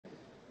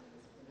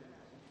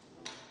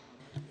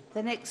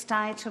The next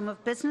item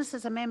of business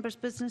is a members'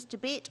 business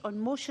debate on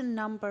motion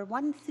number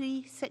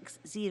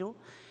 1360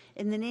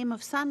 in the name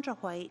of Sandra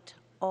White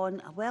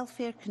on a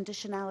welfare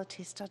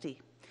conditionality study.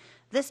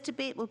 This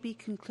debate will be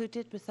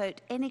concluded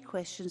without any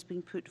questions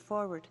being put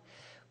forward.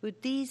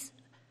 Would those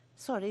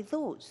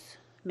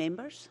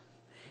members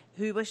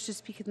who wish to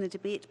speak in the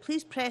debate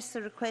please press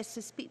the request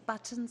to speak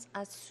buttons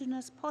as soon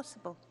as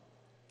possible.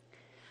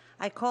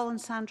 I call on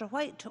Sandra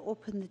White to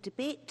open the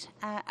debate.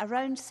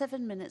 Around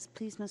 7 minutes,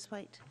 please, Ms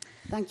White.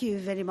 Thank you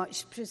very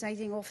much,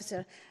 Presiding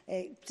Officer.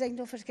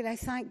 Can I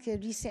thank the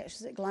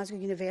researchers at Glasgow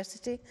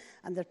University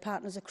and their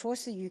partners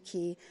across the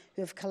UK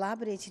who have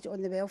collaborated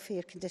on the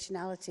welfare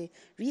conditionality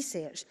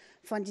research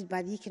funded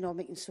by the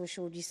Economic and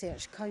Social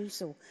Research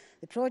Council.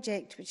 The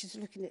project, which is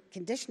looking at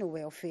conditional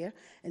welfare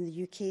in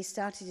the UK,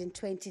 started in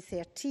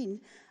 2013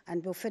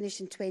 and will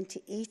finish in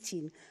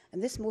 2018.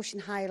 And this motion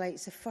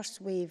highlights the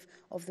first wave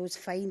of those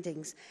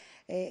findings.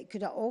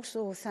 Could I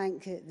also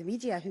thank the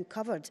media who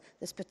covered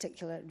this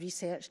particular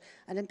research,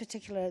 and in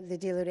particular the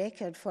Daily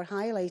Record, for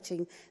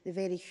highlighting the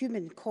very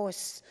human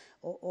costs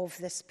of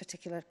this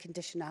particular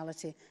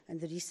conditionality, and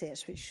the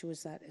research which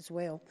shows that as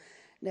well.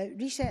 Now,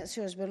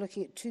 researchers were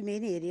looking at two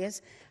main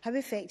areas: how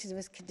effective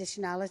is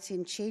conditionality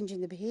in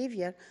changing the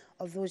behaviour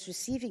of those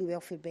receiving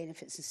welfare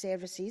benefits and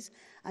services,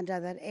 and are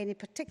there any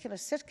particular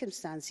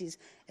circumstances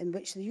in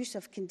which the use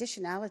of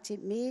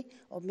conditionality may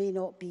or may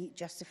not be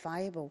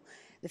justifiable.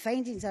 The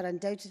findings are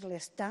undoubtedly a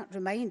stark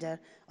reminder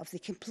of the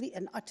complete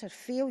and utter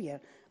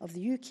failure of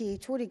the UK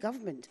Tory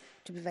government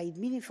to provide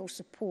meaningful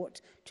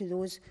support to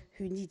those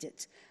who need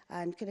it.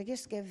 And could I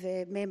just give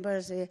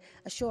members a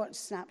short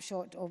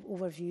snapshot of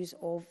overviews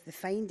of the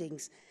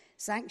findings?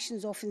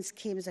 Sanctions often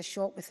came as a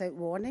shock without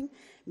warning,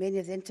 many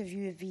of the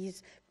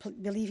interviewees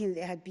believing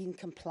they had been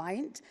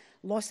compliant.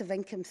 Loss of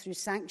income through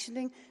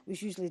sanctioning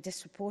was usually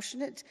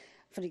disproportionate.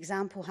 For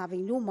example,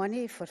 having no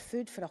money for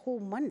food for a whole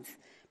month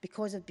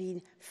because of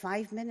being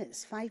 5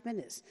 minutes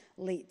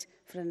late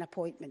for an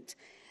appointment.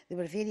 There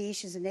were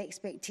variations in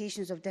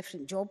expectations of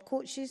different job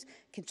coaches,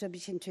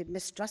 contributing to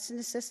mistrust in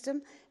the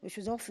system, which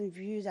was often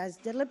viewed as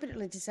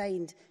deliberately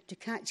designed to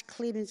catch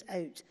claimants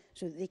out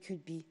so that they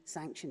could be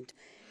sanctioned.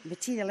 The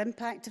material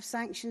impact of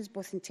sanctions,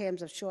 both in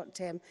terms of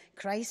short-term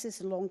crisis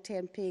and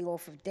long-term paying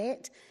off of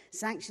debt.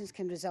 Sanctions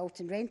can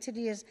result in rent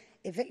arrears,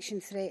 eviction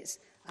threats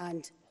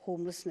and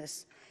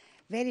homelessness.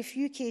 Very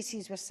few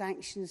cases where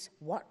sanctions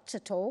worked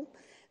at all.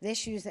 The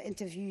issues that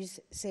interviews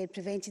said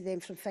prevented them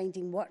from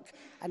finding work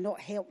are not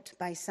helped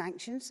by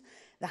sanctions.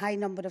 The high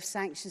number of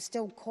sanctions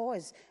still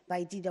caused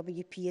by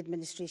DWP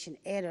administration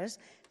errors,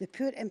 the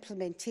poor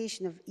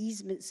implementation of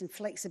easements and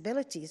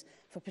flexibilities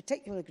for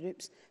particular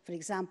groups, for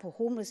example,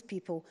 homeless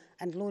people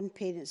and lone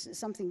parents, is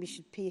something we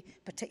should pay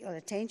particular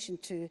attention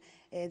to.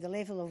 The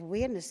level of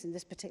awareness in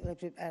this particular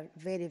group are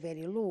very,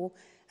 very low,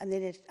 and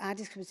then the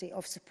adequacy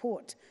of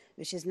support,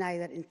 which is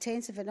neither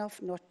intensive enough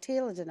nor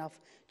tailored enough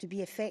to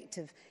be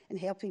effective in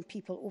helping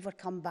people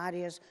overcome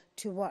barriers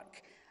to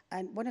work.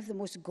 And one of the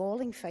most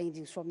galling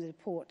findings from the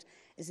report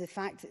is the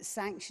fact that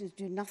sanctions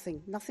do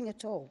nothing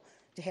at all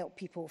to help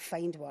people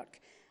find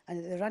work.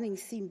 And the running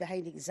theme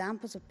behind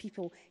examples of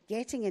people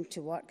getting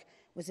into work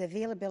was the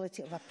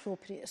availability of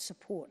appropriate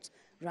support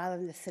rather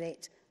than the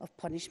threat of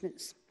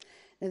punishments.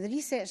 Now, the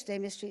research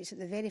demonstrates that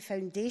the very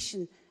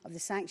foundation of the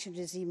sanction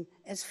regime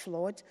is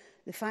flawed.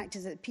 The fact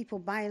is that people,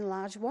 by and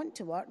large, want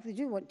to work. They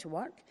do want to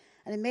work,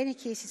 and in many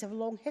cases have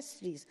long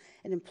histories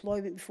in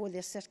employment before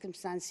their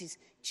circumstances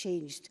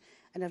changed.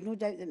 And I have no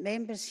doubt that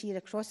members here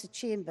across the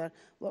chamber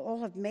will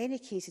all have many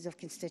cases of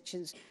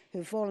constituents who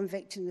have fallen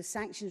victim to the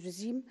sanctions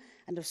regime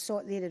and have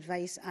sought their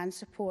advice and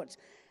support.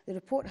 The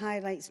report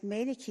highlights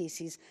many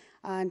cases,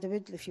 and I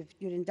would, if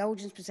your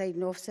indulgence,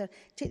 Presiding Officer,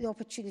 take the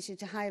opportunity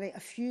to highlight a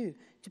few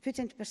to put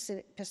into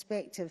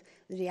perspective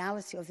the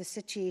reality of the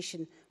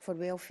situation for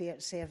welfare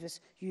service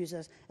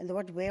users. And the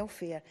word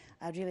welfare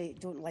I really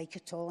don't like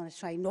at all, and I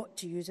try not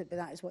to use it, but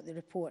that is what the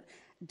report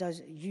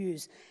does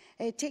use.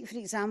 Take, for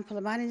example,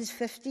 a man in his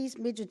 50s,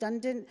 made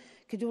redundant,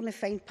 could only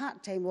find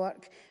part-time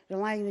work,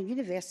 relying on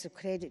universal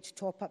credit to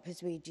top up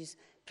his wages.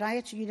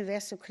 Prior to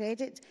universal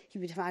credit, he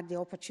would have had the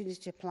opportunity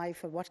to apply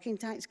for working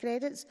tax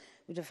credits,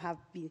 would have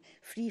been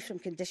free from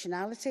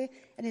conditionality.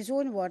 In his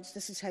own words,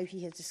 this is how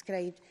he has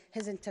described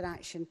his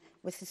interaction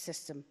with the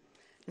system.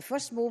 The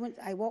first moment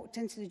I walked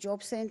into the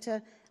job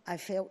centre, I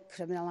felt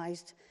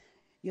criminalised.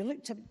 You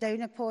looked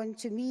down upon.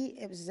 To me,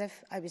 it was as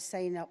if I was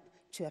signing up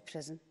to a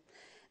prison.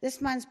 This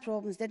man's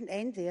problems didn't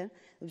end there.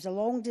 There was a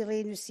long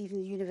delay in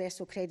receiving the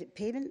universal credit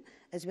payment,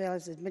 as well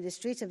as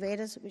administrative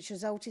errors, which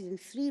resulted in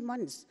 3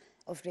 months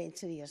of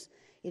rent arrears.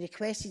 He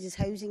requested his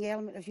housing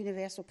element of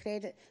universal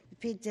credit be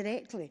paid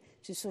directly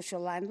to the social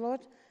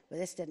landlord, but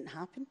this didn't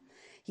happen.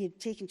 He had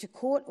taken to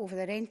court over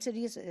the rent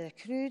arrears that had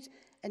accrued,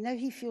 and now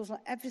he feels like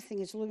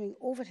everything is looming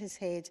over his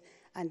head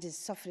and is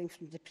suffering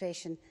from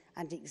depression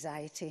and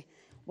anxiety.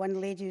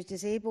 One lady who's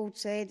disabled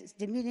said it's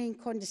demeaning,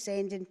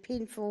 condescending,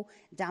 painful,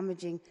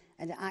 damaging,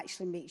 and it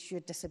actually makes your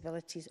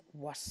disabilities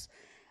worse.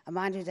 A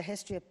man who had a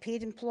history of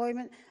paid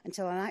employment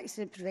until an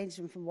accident prevented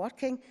him from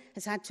working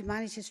has had to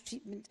manage his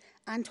treatment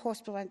and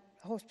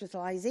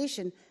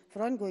hospitalisation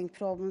for ongoing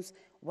problems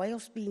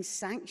whilst being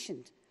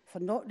sanctioned for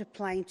not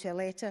replying to a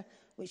letter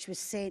which was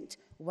sent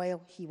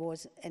while he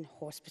was in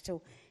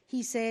hospital.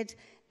 He said,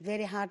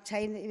 very hard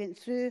time that he went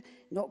through,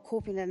 not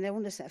coping with an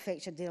illness that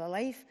affects your daily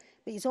life,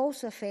 but he's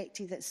also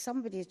affected that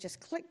somebody has just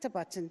clicked a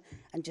button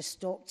and just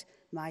stopped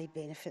my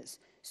benefits,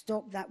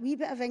 stopped that wee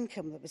bit of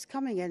income that was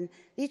coming in.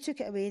 They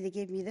took it away. They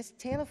gave me this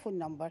telephone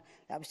number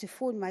that I was to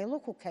phone my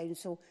local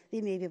council.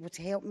 They may be able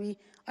to help me.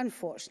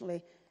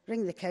 Unfortunately,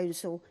 ring the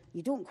council.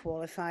 You don't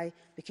qualify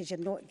because you're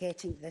not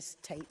getting this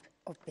type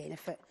of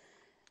benefit.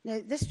 Now,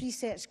 this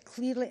research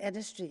clearly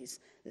illustrates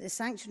that the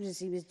sanction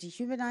regime is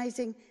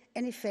dehumanising,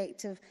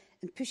 ineffective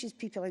and pushes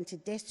people into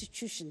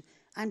destitution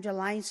and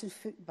reliance on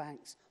food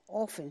banks,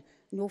 often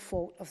no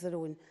fault of their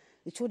own.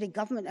 The Tory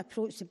government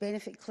approach to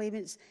benefit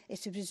claimants is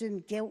to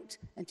presume guilt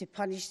and to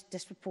punish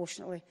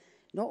disproportionately.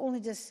 Not only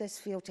does this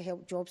fail to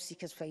help job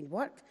seekers find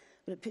work,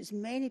 but it puts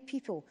many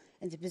people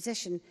into a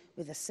position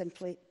where they're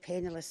simply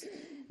penniless.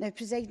 Now,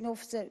 Presiding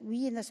Officer,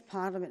 we in this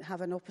Parliament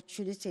have an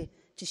opportunity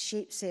to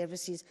shape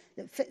services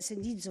that fits the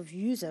needs of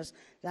users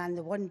than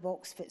the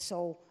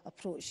one-box-fits-all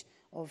approach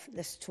of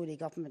this Tory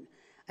government.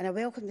 And I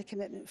welcome the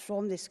commitment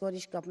from the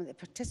Scottish Government that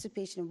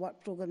participation in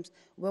work programmes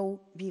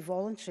will be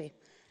voluntary.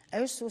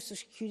 Our social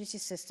security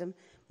system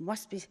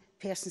must be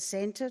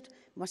person-centred,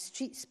 must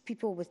treat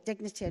people with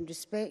dignity and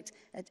respect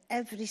at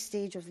every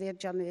stage of their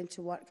journey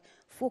into work,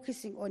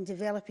 focusing on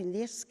developing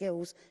their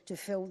skills to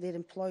fill their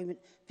employment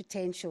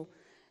potential.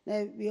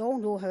 Now, we all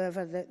know,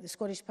 however, that the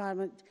Scottish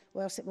Parliament,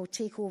 whilst it will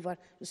take over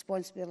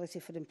responsibility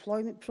for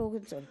employment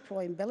programmes or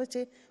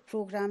employability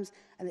programmes,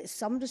 and that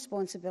some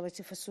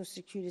responsibility for social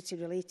security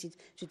related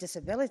to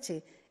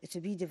disability is to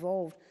be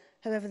devolved.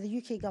 However, the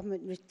UK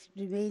Government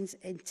remains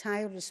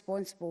entirely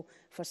responsible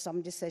for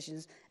some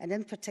decisions, and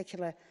in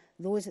particular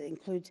those that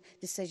include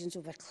decisions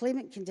over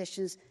claimant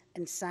conditions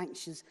and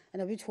sanctions.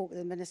 And I would hope that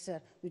the Minister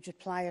would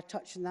reply or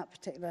touch on that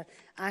particular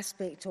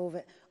aspect of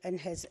it in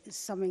his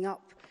summing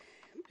up.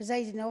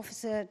 Presiding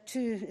Officer,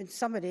 in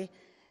summary,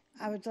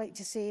 I would like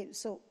to say,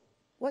 so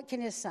what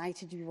kind of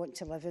society do we want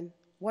to live in?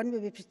 One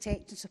where we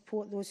protect and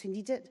support those who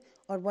need it,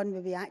 or one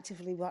where we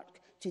actively work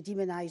to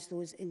demonise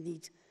those in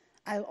need?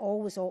 I'll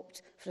always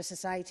opt for a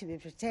society where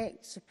we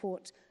protect,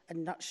 support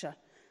and nurture.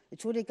 The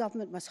Tory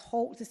Government must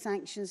halt the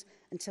sanctions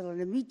until an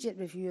immediate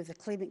review of the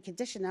claimant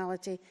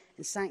conditionality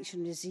and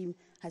sanction regime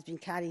has been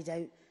carried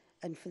out.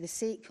 And for the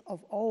sake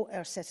of all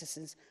our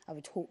citizens, I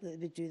would hope that they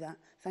would do that.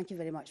 Thank you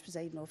very much,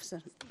 Presiding Officer.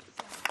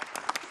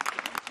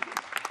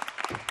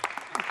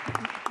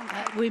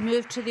 We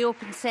move to the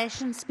open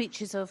session.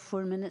 Speeches of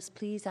 4 minutes,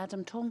 please.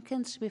 Adam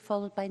Tompkins, to be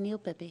followed by Neil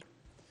Bibby.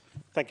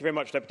 Thank you very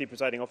much, Deputy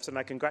Presiding Officer, and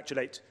I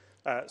congratulate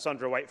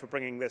Sandra White for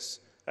bringing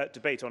this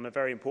debate on a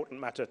very important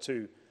matter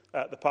to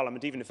the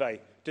Parliament, even if I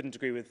didn't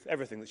agree with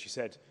everything that she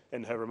said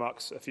in her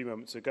remarks a few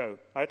moments ago.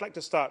 I'd like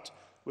to start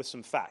with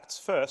some facts.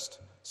 First,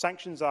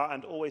 sanctions are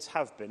and always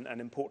have been an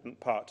important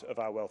part of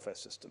our welfare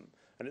system,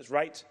 and it's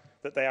right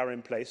that they are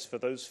in place for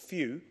those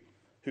few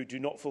who do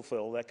not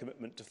fulfil their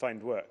commitment to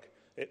find work.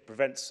 It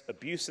prevents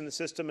abuse in the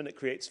system and it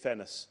creates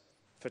fairness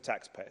for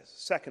taxpayers.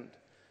 Second,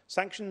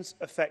 sanctions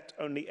affect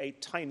only a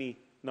tiny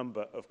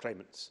number of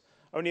claimants.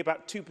 Only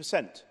about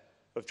 2%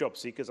 of job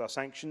seekers are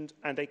sanctioned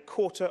and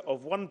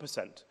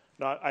 1/4%.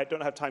 Now, I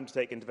don't have time to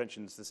take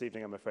interventions this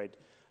evening, I'm afraid.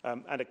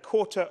 And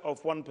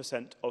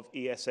 1/4% of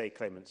ESA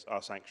claimants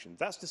are sanctioned.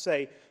 That's to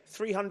say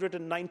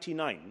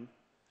 399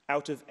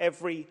 out of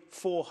every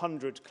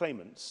 400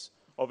 claimants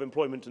of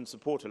employment and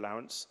support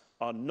allowance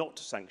are not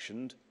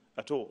sanctioned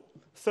at all.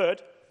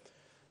 Third,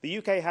 the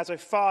UK has a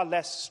far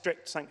less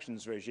strict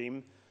sanctions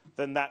regime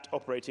than that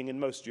operating in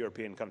most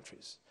European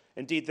countries.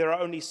 Indeed, there are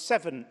only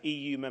 7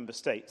 EU member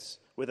states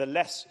with a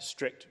less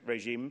strict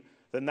regime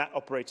than that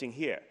operating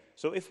here.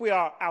 So if we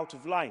are out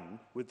of line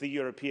with the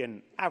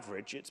European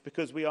average, it's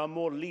because we are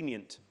more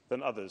lenient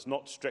than others,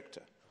 not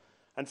stricter.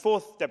 And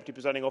fourth, Deputy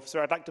Presiding Officer,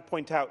 I'd like to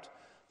point out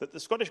that the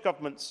Scottish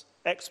Government's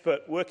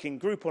expert working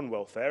group on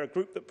welfare, a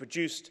group that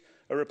produced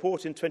a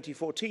report in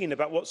 2014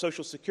 about what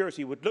social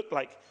security would look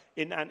like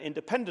in an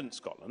independent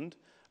Scotland,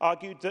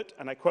 argued that,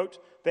 and I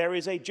quote, "there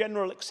is a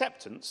general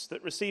acceptance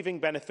that receiving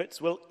benefits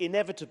will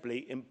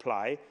inevitably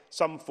imply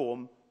some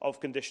form of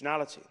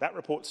conditionality." That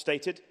report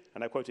stated,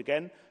 and I quote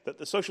again, that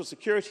the social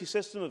security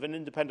system of an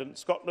independent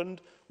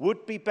Scotland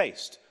would be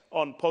based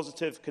on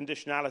positive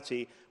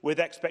conditionality with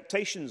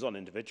expectations on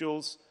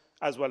individuals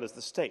as well as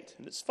the state.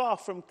 And it's far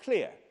from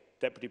clear,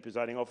 Deputy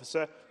Presiding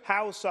Officer,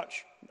 how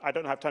such... I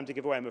don't have time to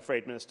give away, I'm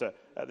afraid, Minister,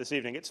 this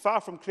evening. It's far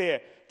from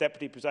clear,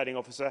 Deputy Presiding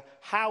Officer,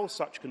 how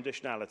such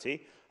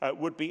conditionality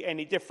would be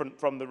any different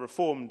from the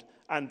reformed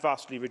and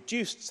vastly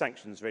reduced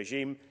sanctions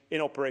regime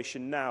in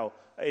operation now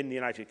in the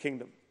United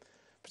Kingdom.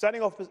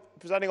 Presiding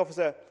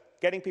Officer,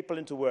 getting people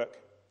into work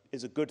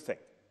is a good thing.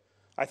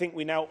 I think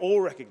we now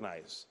all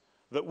recognise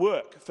that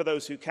work, for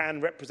those who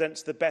can,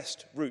 represents the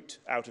best route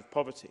out of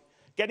poverty.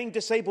 Getting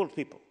disabled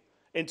people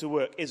into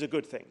work is a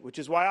good thing, which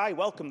is why I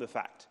welcome the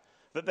fact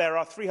that there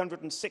are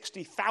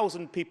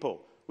 360,000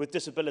 people with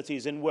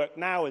disabilities in work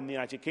now in the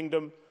United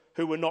Kingdom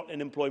who were not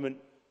in employment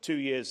 2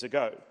 years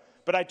ago.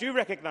 But I do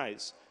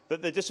recognise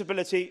that the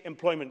disability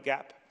employment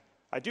gap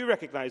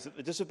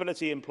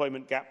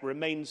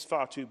remains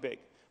far too big,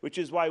 which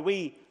is why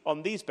we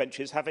on these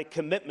benches have a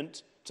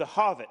commitment to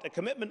halve it, a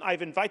commitment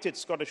I've invited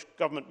Scottish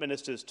Government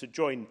ministers to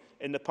join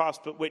in the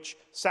past, but which,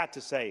 sad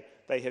to say,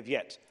 they have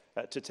yet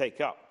to take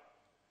up.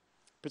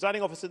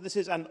 Presiding Officer, this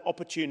is an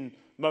opportune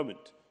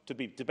moment to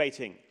be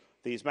debating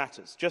these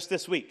matters. Just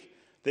this week,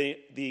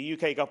 the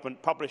UK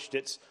Government published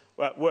its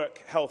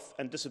Work, Health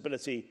and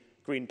Disability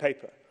Green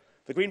Paper.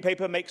 The Green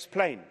Paper makes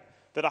plain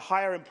that a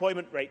higher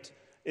employment rate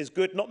is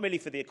good not merely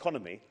for the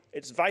economy,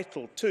 it's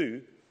vital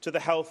too to the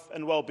health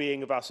and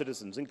well-being of our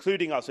citizens,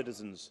 including our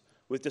citizens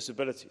with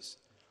disabilities.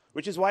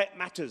 Which is why it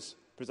matters,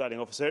 Presiding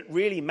Officer, it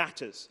really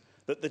matters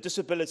that the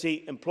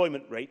disability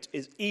employment rate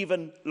is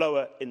even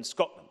lower in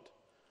Scotland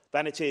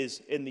than it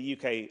is in the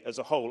UK as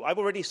a whole. I've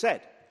already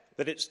said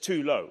that it's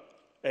too low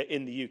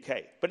in the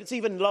UK, but it's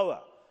even lower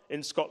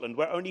in Scotland,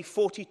 where only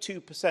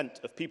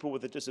 42% of people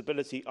with a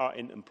disability are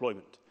in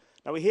employment.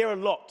 Now, we hear a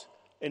lot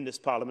in this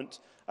Parliament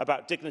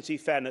about dignity,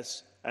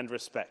 fairness and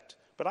respect.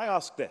 But I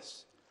ask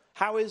this,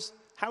 how is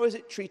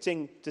it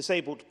treating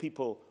disabled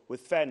people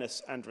with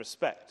fairness and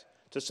respect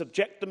to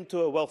subject them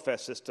to a welfare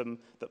system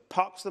that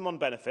parks them on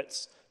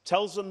benefits,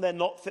 tells them they're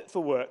not fit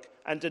for work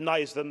and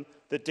denies them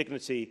the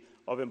dignity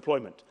of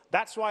employment?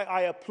 That's why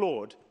I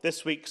applaud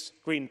this week's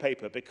Green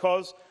Paper,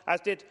 because,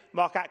 as did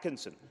Mark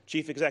Atkinson,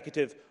 Chief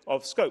Executive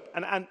of Scope,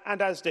 and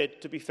as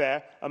did, to be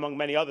fair, among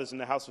many others in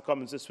the House of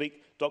Commons this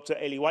week, Dr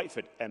Ailey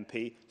Whiteford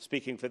MP,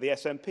 speaking for the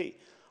SNP.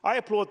 I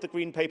applaud the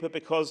Green Paper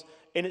because,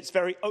 in its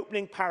very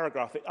opening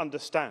paragraph, it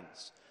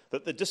understands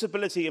that the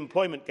disability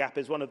employment gap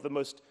is one of the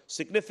most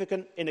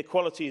significant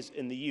inequalities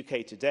in the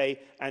UK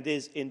today and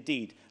is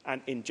indeed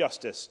an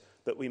injustice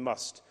that we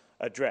must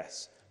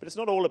address. But it's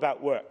not all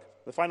about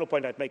work. The final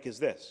point I'd make is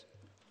this.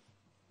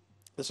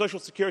 The social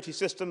security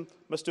system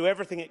must do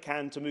everything it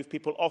can to move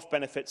people off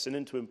benefits and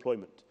into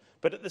employment.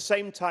 But at the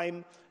same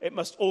time, it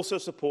must also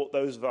support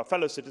those of our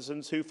fellow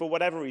citizens who, for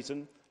whatever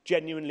reason,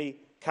 genuinely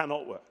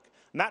cannot work.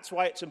 And that's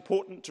why it's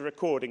important to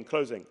record, in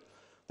closing,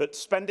 that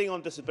spending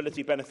on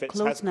disability benefits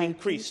has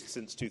increased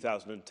since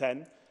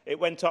 2010. It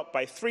went up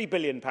by £3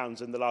 billion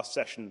in the last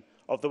session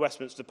of the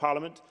Westminster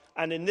Parliament,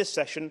 and in this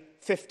session,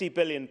 £50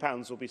 billion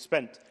will be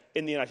spent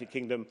in the United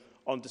Kingdom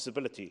on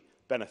disability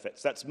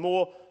benefits. That's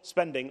more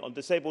spending on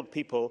disabled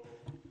people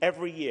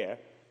every year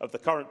of the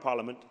current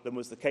Parliament than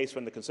was the case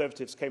when the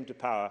Conservatives came to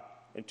power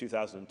in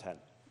 2010.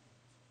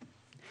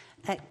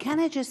 Can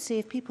I just say,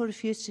 if people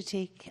refuse to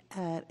take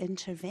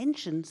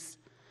interventions,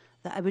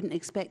 that I wouldn't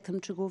expect them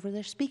to go over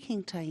their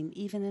speaking time,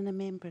 even in a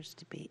members'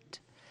 debate.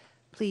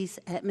 Please,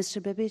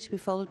 Mr Bibby, to be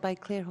followed by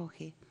Claire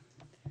Hockey.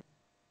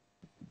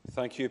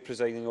 Thank you,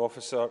 Presiding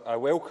Officer. I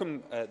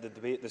welcome the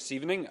debate this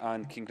evening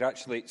and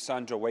congratulate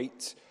Sandra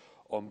White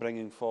on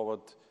bringing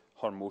forward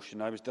her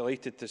motion. I was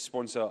delighted to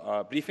sponsor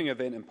a briefing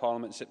event in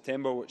Parliament in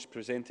September which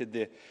presented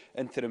the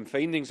interim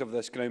findings of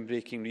this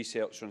groundbreaking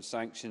research on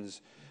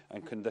sanctions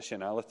and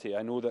conditionality.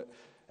 I know that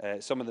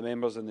some of the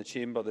members in the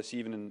Chamber this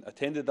evening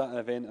attended that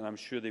event, and I'm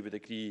sure they would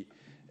agree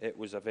it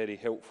was a very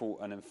helpful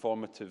and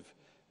informative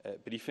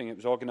briefing. It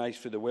was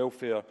organised through the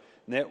Welfare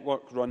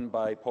Network run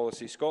by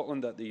Policy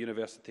Scotland at the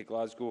University of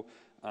Glasgow,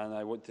 and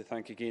I want to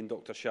thank again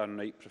Dr Sharon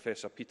Wright,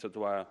 Professor Peter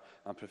Dwyer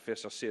and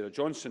Professor Sarah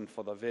Johnson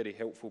for their very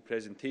helpful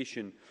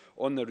presentation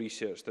on the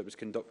research that was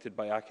conducted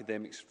by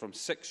academics from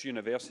 6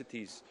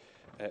 universities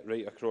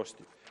right across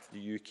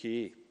the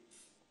UK.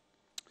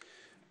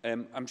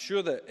 I'm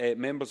sure that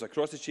members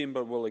across the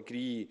Chamber will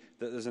agree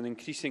that there is an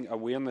increasing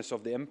awareness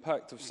of the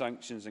impact of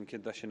sanctions and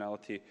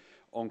conditionality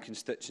on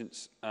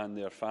constituents and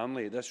their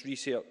family. This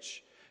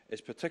research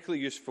is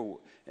particularly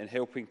useful in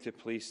helping to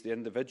place the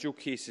individual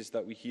cases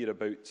that we hear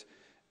about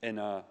in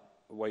a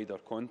wider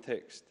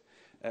context.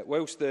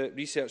 Whilst the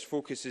research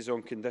focuses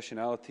on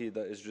conditionality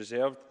that is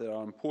reserved, there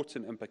are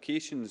important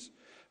implications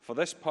for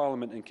this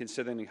Parliament in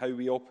considering how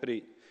we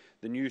operate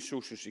the new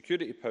social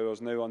security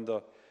powers now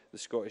under the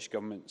Scottish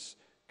Government's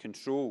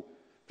control.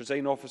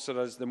 Presiding Officer,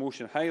 as the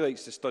motion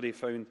highlights, the study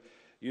found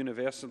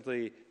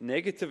universally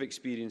negative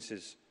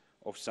experiences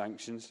of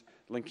sanctions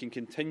linking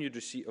continued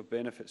receipt of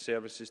benefit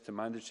services to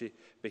mandatory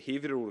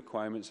behavioural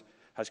requirements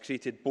has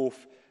created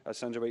both, as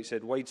Sandra White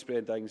said,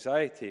 widespread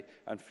anxiety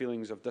and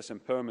feelings of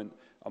disempowerment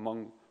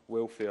among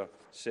welfare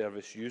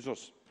service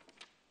users.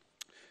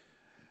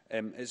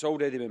 It's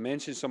already been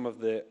mentioned some of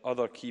the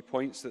other key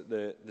points that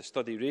the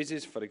study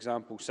raises. For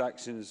example,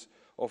 sanctions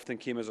often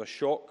came as a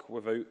shock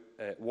without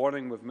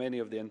warning, with many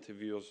of the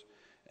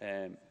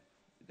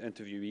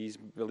interviewees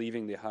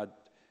believing they had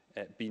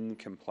been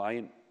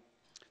compliant.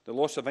 The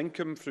loss of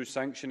income through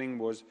sanctioning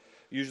was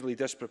usually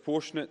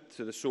disproportionate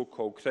to the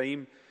so-called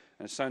crime.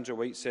 And Sandra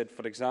White said,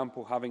 for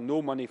example, having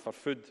no money for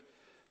food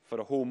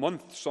for a whole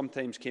month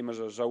sometimes came as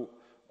a result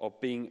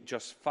of being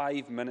just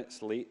 5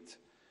 minutes late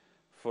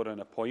for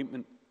an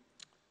appointment.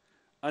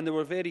 And there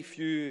were very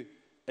few,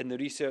 in the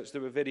research,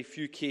 there were very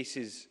few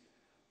cases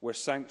where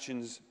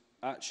sanctions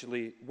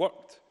actually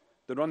worked.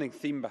 The running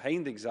theme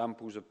behind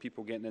examples of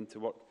people getting into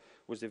work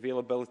was the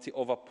availability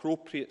of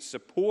appropriate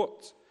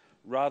support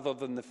rather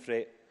than the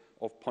threat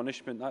of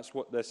punishment. That's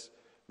what this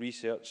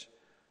research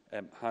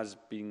has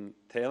been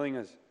telling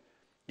us.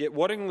 Yet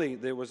worryingly,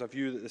 there was a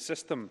view that the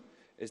system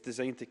is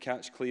designed to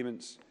catch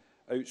claimants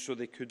out so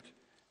they could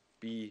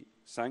be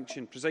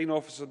sanctioned. Presiding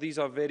Officer, these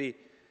are very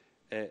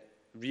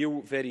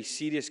real, very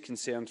serious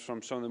concerns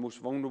from some of the most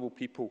vulnerable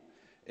people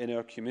in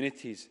our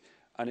communities,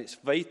 and it's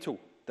vital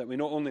that we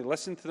not only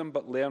listen to them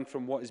but learn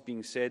from what is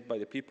being said by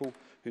the people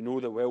who know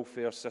the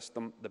welfare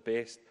system the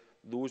best,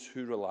 those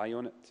who rely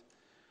on it.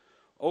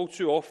 All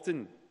too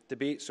often,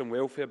 debates on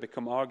welfare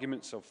become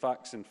arguments of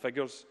facts and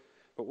figures,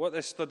 but what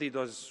this study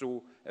does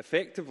so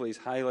effectively is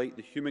highlight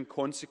the human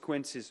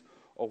consequences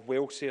of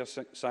welfare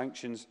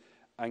sanctions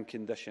and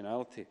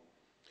conditionality.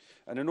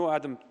 And I know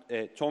Adam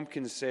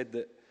Tompkins said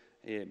that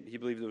he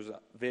believed there was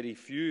very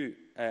few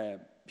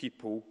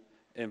people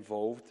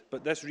involved,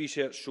 but this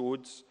research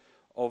showed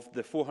of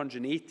the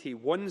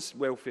 481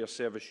 welfare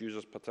service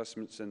users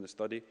participants in the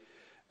study,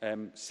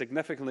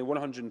 significantly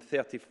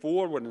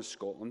 134 were in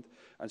Scotland,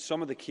 and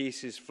some of the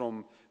cases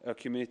from our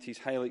communities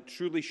highlight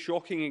truly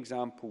shocking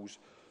examples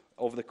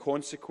of the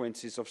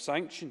consequences of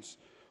sanctions.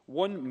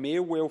 One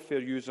male welfare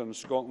user in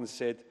Scotland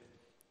said,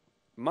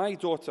 "My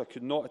daughter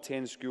could not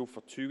attend school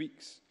for 2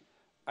 weeks.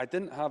 I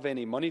didn't have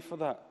any money for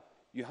that.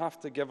 You have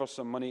to give her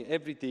some money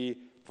every day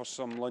for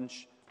some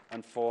lunch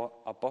and for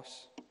a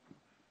bus."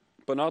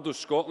 Bernardo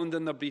Scotland,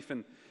 in their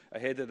briefing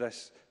ahead of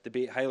this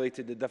debate,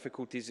 highlighted the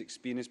difficulties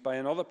experienced by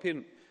another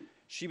parent.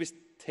 She was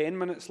 10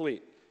 minutes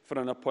late for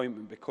an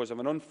appointment because of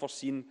an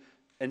unforeseen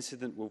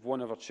incident with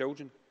one of her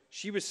children.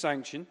 She was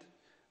sanctioned,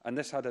 and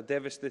this had a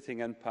devastating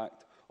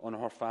impact on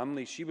her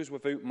family. She was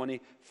without money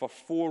for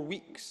 4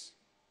 weeks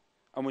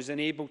and was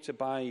unable to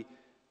buy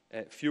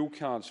fuel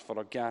cards for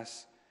her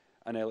gas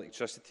and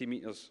electricity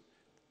meters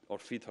or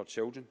feed her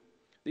children.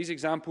 These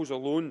examples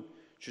alone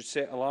should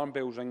set alarm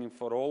bells ringing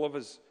for all of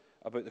us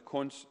about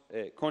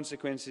the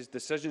consequences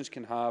decisions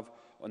can have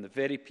on the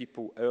very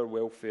people our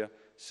welfare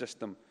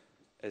system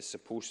is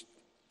supposed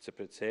to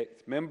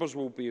protect. Members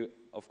will be,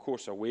 of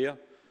course, aware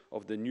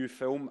of the new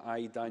film,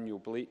 I, Daniel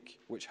Blake,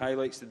 which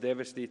highlights the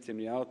devastating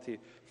reality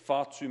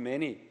far too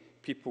many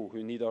people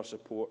who need our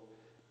support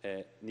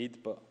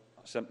need but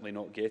are simply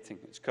not getting.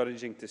 It's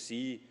encouraging to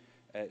see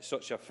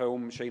such a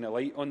film shine a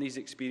light on these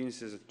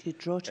experiences. To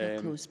draw to a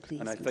close,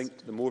 please. And I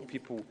think the more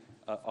people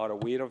are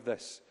aware of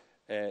this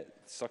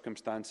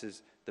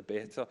circumstances, the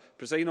better.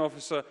 Presiding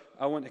Officer,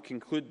 I want to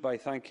conclude by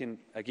thanking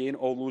again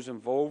all those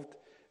involved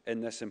in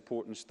this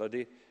important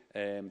study.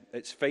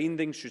 Its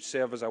findings should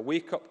serve as a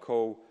wake-up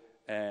call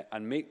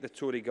and make the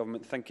Tory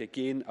government think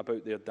again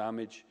about the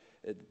damage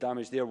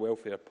their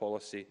welfare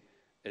policy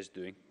is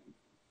doing.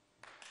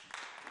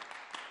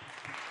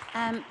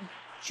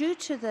 Due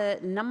to the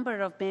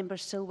number of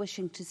members still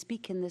wishing to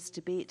speak in this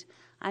debate,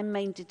 I'm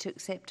minded to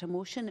accept a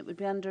motion. It would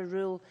be under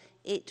Rule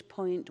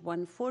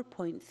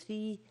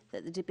 8.14.3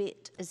 that the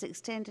debate is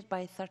extended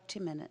by 30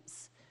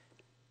 minutes.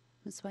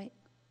 Ms White.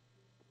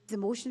 The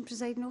motion,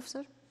 Presiding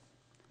Officer.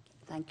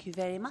 Thank you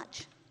very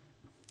much.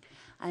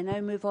 I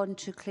now move on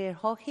to Claire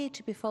Hawkey,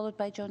 to be followed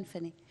by John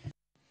Finney.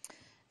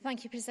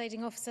 Thank you,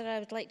 Presiding Officer. I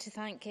would like to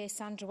thank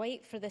Sandra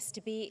White for this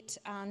debate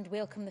and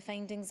welcome the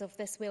findings of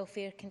this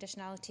welfare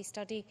conditionality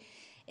study.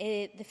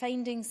 The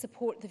findings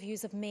support the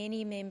views of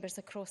many members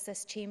across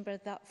this chamber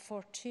that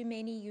for too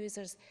many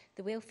users,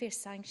 the welfare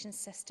sanctions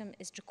system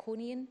is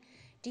draconian,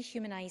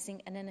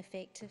 dehumanising and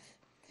ineffective.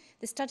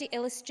 The study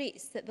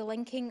illustrates that the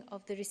linking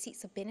of the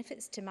receipts of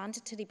benefits to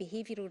mandatory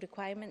behavioural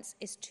requirements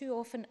is too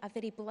often a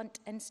very blunt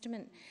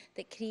instrument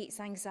that creates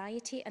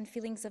anxiety and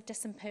feelings of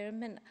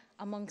disempowerment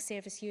among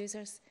service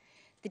users.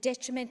 The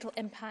detrimental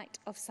impact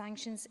of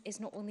sanctions is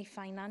not only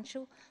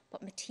financial,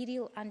 but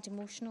material and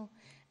emotional,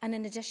 and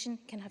in addition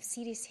can have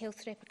serious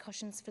health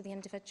repercussions for the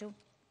individual.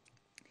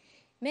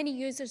 Many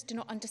users do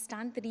not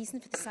understand the reason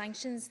for the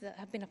sanctions that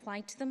have been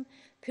applied to them.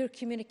 Poor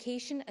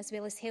communication, as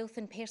well as health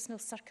and personal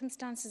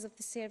circumstances of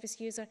the service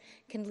user,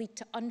 can lead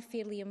to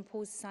unfairly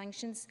imposed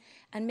sanctions,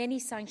 and many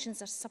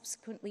sanctions are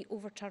subsequently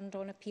overturned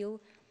on appeal.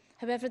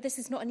 However, this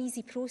is not an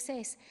easy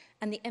process,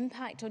 and the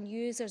impact on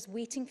users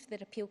waiting for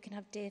their appeal can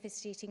have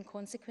devastating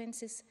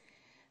consequences.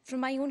 From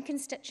my own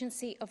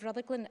constituency of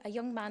Rutherglen, a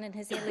young man in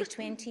his early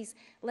 20s,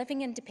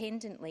 living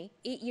independently,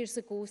 8 years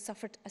ago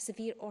suffered a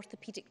severe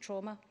orthopaedic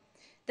trauma.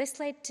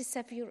 This led to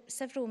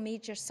several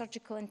major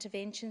surgical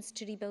interventions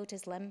to rebuild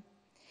his limb.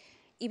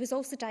 He was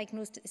also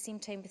diagnosed at the same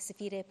time with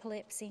severe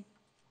epilepsy.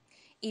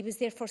 He was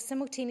therefore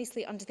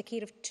simultaneously under the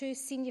care of 2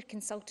 senior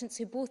consultants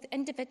who both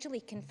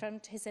individually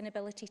confirmed his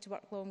inability to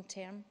work long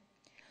term.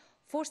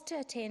 Forced to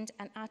attend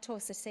an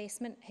ATOS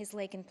assessment, his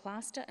leg in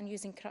plaster and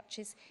using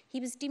crutches,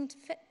 he was deemed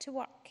fit to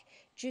work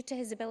due to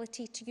his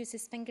ability to use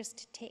his fingers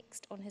to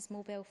text on his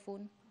mobile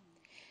phone.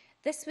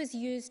 This was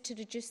used to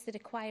reduce the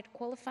required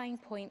qualifying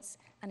points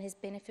and his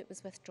benefit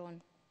was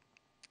withdrawn.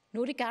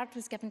 No regard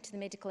was given to the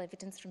medical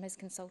evidence from his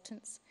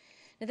consultants.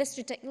 Now, this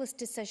ridiculous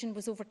decision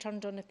was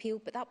overturned on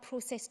appeal, but that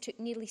process took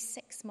nearly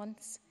 6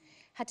 months.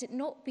 Had it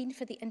not been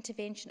for the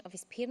intervention of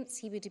his parents,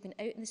 he would have been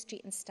out in the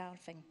street and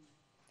starving.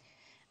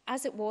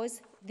 As it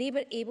was, they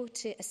were able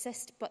to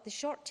assist, but the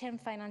short-term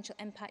financial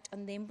impact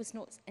on them was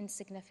not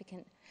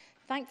insignificant.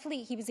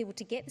 Thankfully, he was able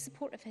to get the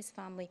support of his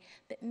family,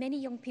 but many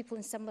young people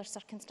in similar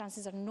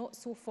circumstances are not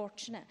so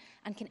fortunate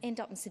and can end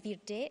up in severe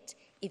debt,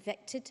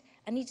 evicted,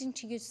 and needing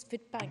to use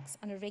food banks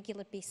on a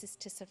regular basis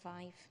to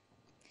survive.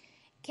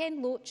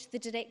 Ken Loach, the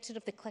director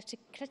of the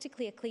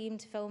critically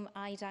acclaimed film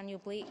I, Daniel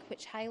Blake,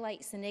 which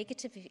highlights the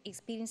negative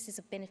experiences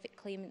of benefit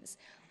claimants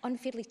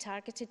unfairly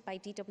targeted by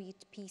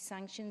DWP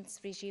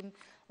sanctions regime,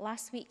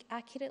 last week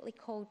accurately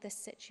called this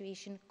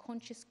situation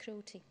conscious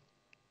cruelty.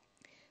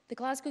 The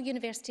Glasgow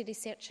University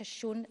research has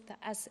shown that,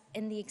 as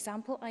in the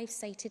example I've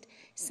cited,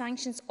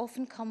 sanctions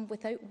often come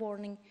without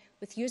warning,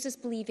 with users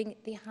believing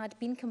they had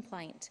been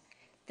compliant.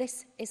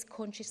 This is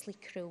consciously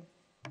cruel.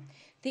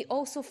 They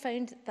also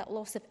found that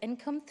loss of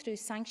income through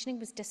sanctioning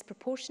was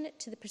disproportionate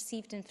to the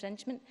perceived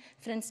infringement,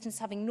 for instance,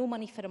 having no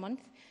money for a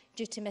month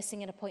due to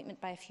missing an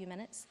appointment by a few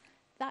minutes.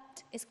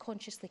 That is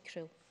consciously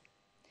cruel.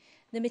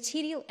 The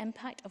material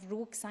impact of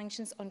rogue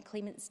sanctions on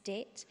claimants'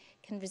 debt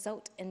can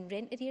result in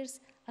rent arrears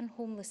and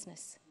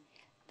homelessness.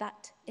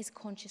 That is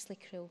consciously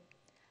cruel.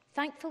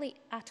 Thankfully,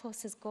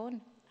 Atos is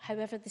gone.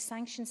 However, the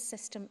sanctions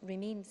system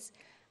remains,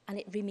 and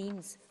it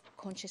remains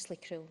consciously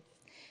cruel.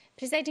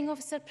 Presiding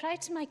Officer, prior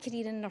to my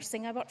career in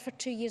nursing, I worked for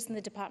 2 years in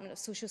the Department of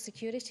Social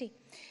Security.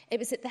 It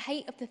was at the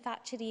height of the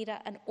Thatcher era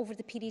and over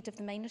the period of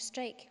the miners'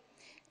 strike.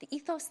 The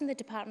ethos in the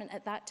department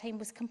at that time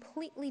was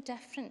completely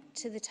different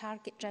to the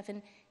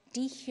target-driven,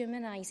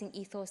 dehumanising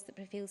ethos that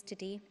prevails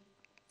today.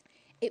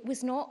 It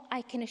was not,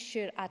 I can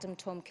assure Adam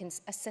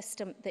Tompkins, a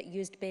system that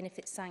used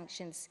benefit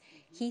sanctions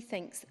he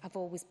thinks have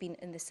always been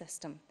in the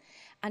system.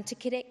 And to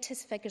correct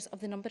his figures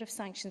of the number of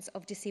sanctions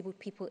of disabled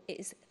people, it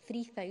is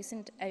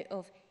 3,000 out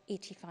of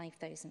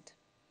 85,000.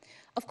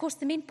 Of course,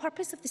 the main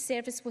purpose of the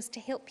service was to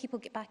help people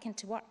get back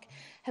into work.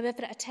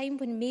 However, at a time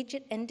when major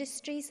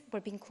industries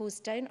were being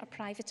closed down or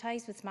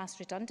privatised with mass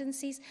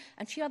redundancies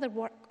and few other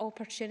work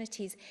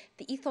opportunities,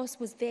 the ethos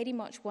was very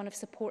much one of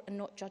support and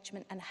not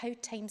judgment, and how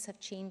times have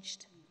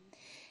changed.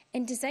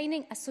 In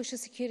designing a social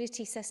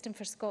security system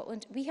for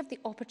Scotland, we have the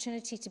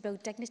opportunity to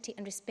build dignity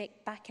and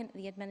respect back into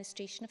the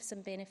administration of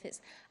some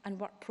benefits and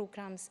work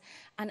programmes.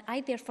 And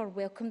I therefore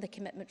welcome the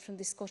commitment from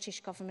the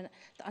Scottish Government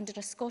that under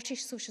a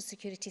Scottish social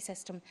security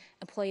system,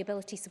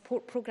 employability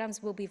support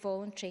programmes will be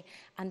voluntary,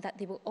 and that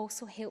they will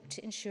also help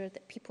to ensure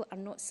that people are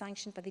not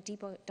sanctioned by the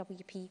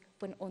DWP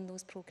when on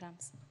those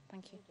programmes.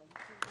 Thank you.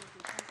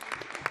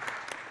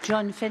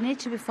 John Finney,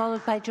 to be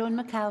followed by Joan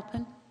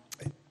McAlpin.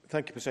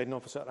 Thank you, Presiding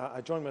Officer.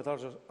 I join with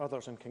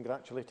others in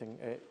congratulating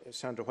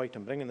Sandra White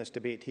on bringing this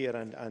debate here,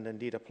 and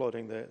indeed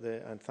applauding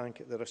and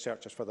thank the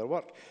researchers for their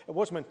work. It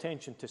was my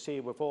intention to say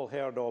we've all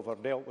heard of or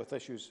dealt with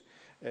issues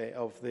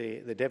of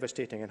the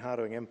devastating and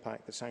harrowing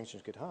impact that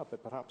sanctions could have,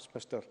 but perhaps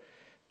Mr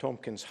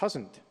Tompkins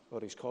hasn't,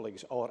 or his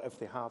colleagues, or if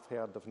they have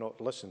heard, have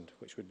not listened,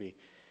 which would be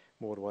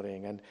more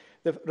worrying. And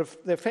the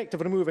effect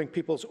of removing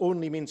people's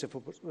only means of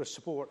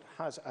support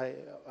has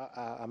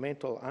a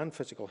mental and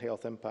physical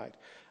health impact,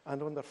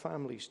 and on their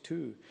families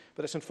too.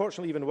 But it's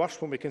unfortunately even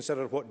worse when we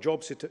consider what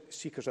job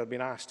seekers are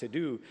being asked to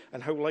do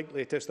and how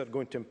likely it is they're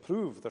going to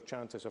improve their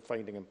chances of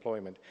finding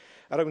employment.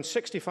 Around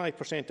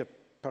 65% of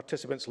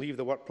participants leave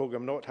the work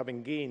programme not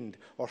having gained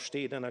or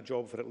stayed in a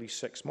job for at least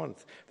 6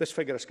 months. This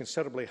figure is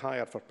considerably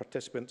higher for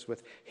participants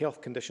with health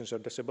conditions or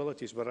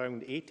disabilities, with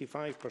around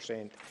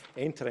 85%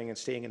 entering and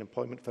staying in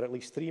employment for at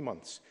least 3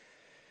 months,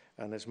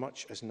 and as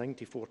much as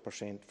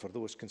 94% for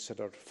those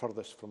considered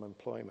furthest from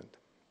employment.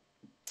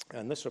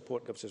 And this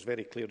report gives us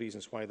very clear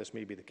reasons why this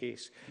may be the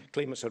case.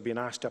 Claimants are being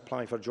asked to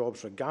apply for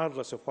jobs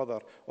regardless of whether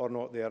or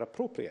not they are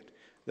appropriate.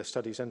 The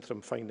study's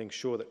interim findings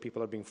show that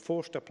people are being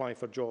forced to apply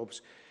for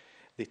jobs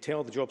they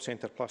tell the Job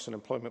Centre Plus and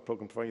employment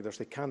programme providers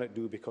they cannot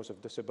do because of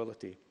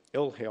disability,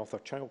 ill health or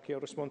childcare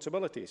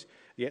responsibilities,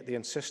 yet they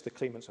insist the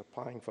claimants are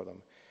applying for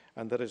them.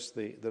 And there is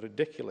the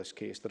ridiculous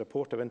case. The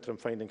report of interim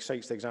findings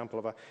cites the example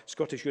of a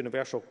Scottish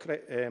Universal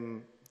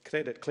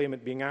Credit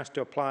claimant being asked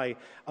to apply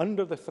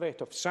under the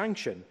threat of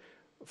sanction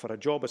for a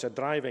job as a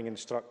driving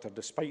instructor,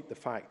 despite the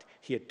fact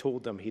he had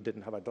told them he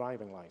didn't have a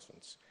driving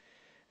licence.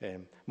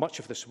 Much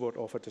of the support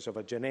offered is of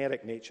a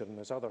generic nature, and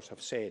as others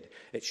have said,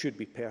 it should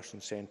be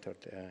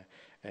person-centred,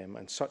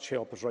 and such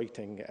help as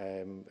writing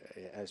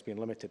has been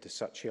limited to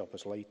such help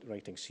as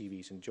writing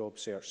CVs and job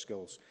search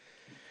skills.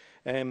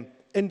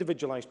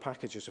 Individualised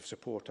packages of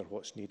support are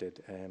what's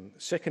needed.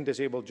 Sick and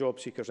disabled job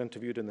seekers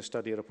interviewed in the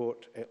study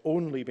report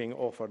only being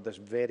offered this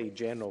very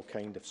general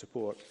kind of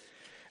support.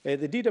 The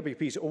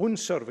DWP's own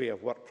survey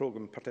of work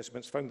programme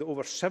participants found that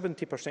over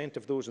 70%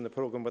 of those in the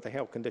programme with a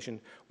health condition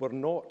were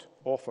not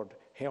offered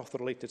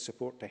health-related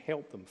support to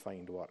help them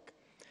find work.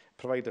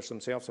 Providers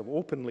themselves have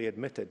openly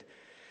admitted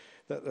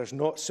that there's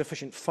not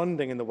sufficient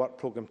funding in the work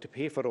programme to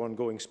pay for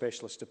ongoing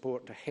specialist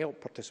support to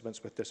help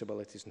participants with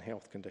disabilities and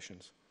health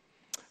conditions.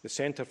 The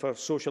Centre for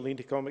Social and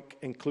Economic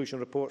Inclusion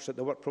reports that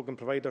the work programme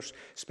providers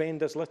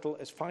spend as little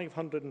as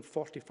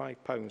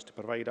 £545 to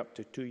provide up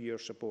to 2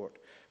 years' support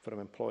for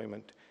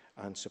employment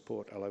and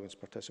support allowance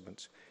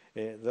participants.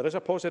 There is a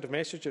positive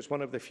message. It's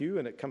one of the few,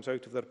 and it comes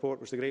out of the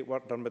report, was the great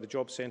work done by the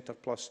Job Centre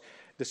plus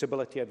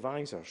disability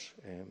advisors.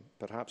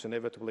 Perhaps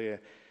inevitably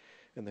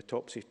in the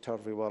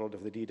topsy-turvy world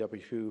of the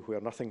DWP,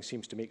 where nothing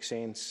seems to make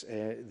sense,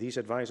 these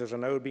advisors are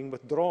now being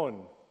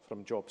withdrawn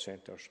from job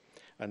centres,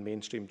 and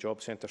mainstream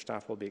job centre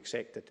staff will be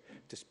expected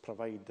to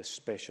provide the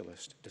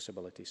specialist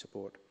disability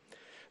support.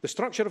 The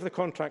structure of the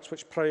contracts,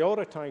 which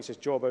prioritises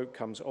job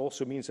outcomes,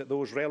 also means that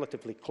those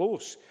relatively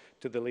close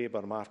to the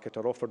labour market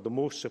are offered the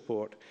most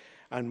support,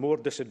 and more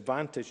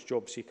disadvantaged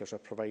job seekers are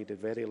provided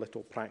very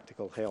little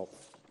practical help.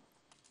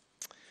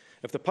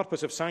 If the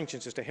purpose of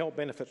sanctions is to help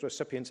benefit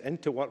recipients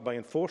into work by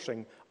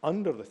enforcing,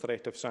 under the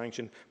threat of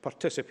sanction,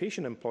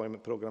 participation in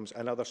employment programmes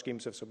and other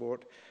schemes of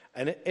support,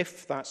 and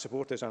if that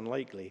support is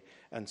unlikely,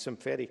 and in some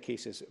very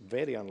cases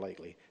very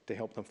unlikely, to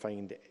help them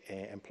find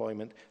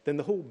employment, then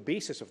the whole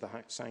basis of the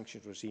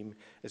sanctions regime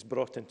is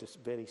brought into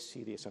very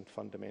serious and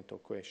fundamental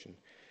question.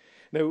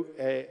 Now,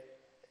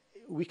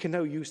 we can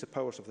now use the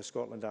powers of the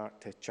Scotland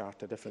Act to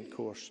chart a different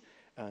course.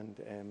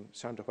 And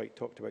Sandra White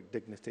talked about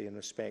dignity and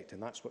respect,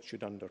 and that's what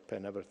should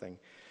underpin everything.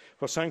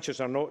 Where sanctions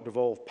are not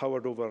devolved,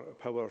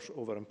 powers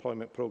over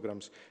employment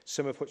programmes,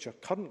 some of which are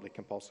currently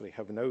compulsory,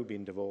 have now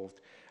been devolved,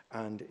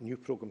 and new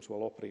programmes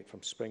will operate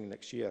from spring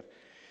next year.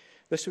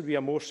 This would be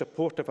a more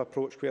supportive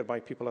approach whereby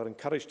people are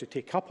encouraged to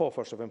take up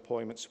offers of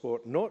employment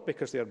support, not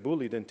because they are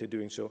bullied into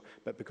doing so,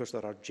 but because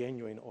there are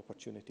genuine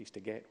opportunities to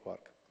get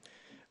work.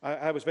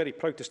 I was very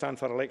proud to stand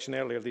for election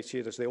earlier this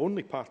year as the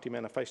only party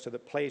manifesto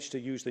that pledged to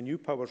use the new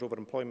powers over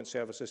employment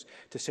services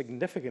to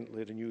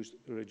significantly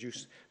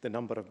reduce the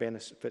number of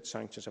benefit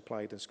sanctions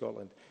applied in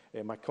Scotland.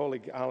 My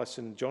colleague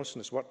Alison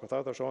Johnson has worked with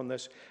others on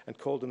this and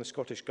called on the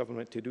Scottish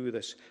Government to do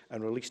this,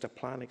 and released a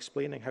plan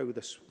explaining how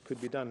this could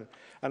be done.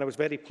 And I was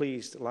very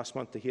pleased last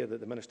month to hear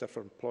that the Minister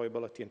for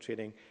Employability and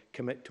Training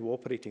commit to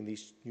operating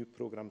these new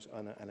programmes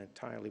on an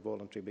entirely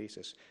voluntary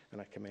basis,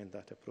 and I commend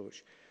that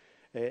approach.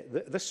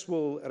 This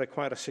will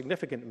require a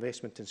significant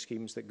investment in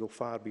schemes that go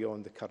far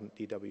beyond the current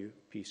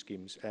DWP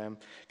schemes.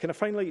 Can I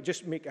finally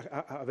just make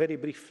a very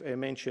brief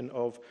mention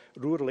of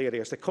rural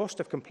areas? The cost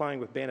of complying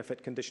with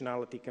benefit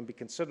conditionality can be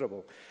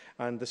considerable,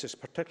 and this is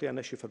particularly an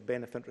issue for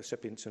benefit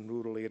recipients in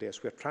rural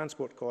areas, where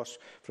transport costs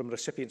from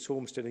recipients'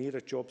 homes to the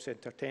nearest job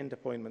centre, attend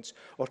appointments,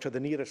 or to the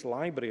nearest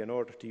library in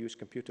order to use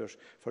computers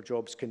for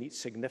jobs can eat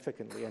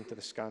significantly into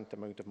the scant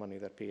amount of money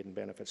they're paid in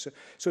benefits.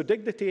 So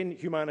dignity and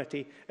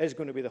humanity is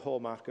going to be the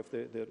hallmark of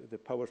the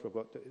powers we've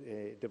got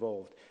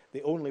devolved.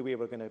 The only way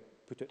we're going to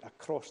put it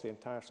across the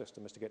entire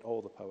system is to get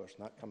all the powers,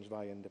 and that comes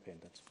via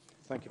independence.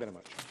 Thank you very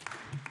much.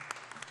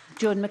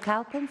 Joan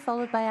McAlpin,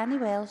 followed by Annie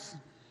Wells.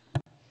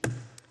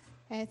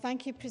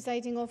 Thank you,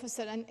 Presiding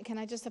Officer. And can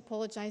I just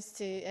apologise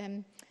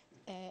to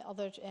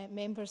other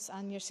members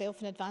and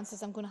yourself in advance,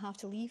 as I'm going to have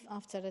to leave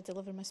after I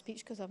deliver my speech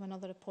because I have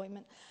another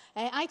appointment.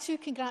 I too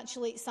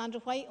congratulate Sandra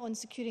White on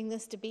securing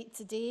this debate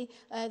today,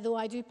 though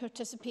I do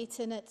participate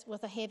in it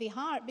with a heavy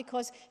heart,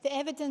 because the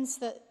evidence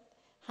that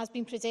has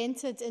been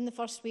presented in the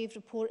First Wave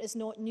report is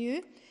not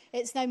new.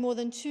 It's now more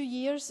than 2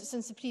 years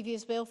since the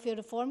previous Welfare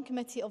Reform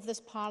Committee of this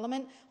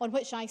Parliament, on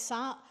which I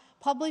sat,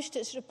 published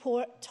its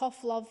report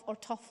Tough Love or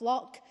Tough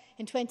Luck.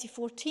 In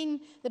 2014,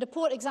 the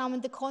report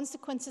examined the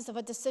consequences of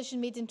a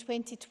decision made in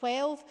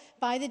 2012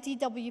 by the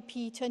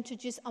DWP to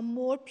introduce a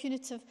more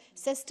punitive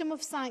system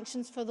of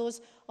sanctions for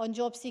those on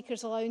job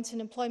seekers allowance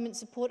and employment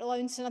support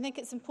allowance. And I think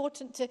it's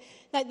important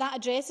that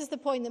addresses the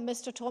point that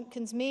Mr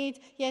Tompkins made.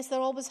 Yes, there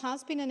always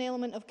has been an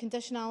element of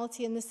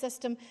conditionality in the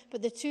system,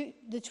 but the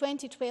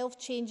 2012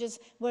 changes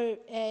were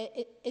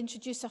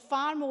introduced a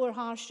far more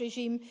harsh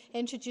regime,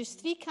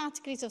 introduced 3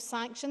 categories of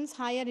sanctions,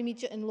 higher,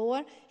 immediate and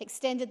lower,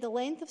 extended the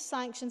length of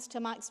sanctions to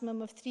a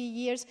maximum of 3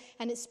 years,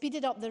 and it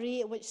speeded up the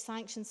rate at which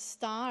sanctions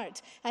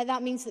start.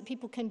 That means that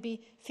people can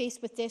be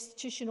faced with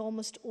destitution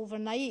almost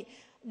overnight.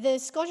 The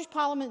Scottish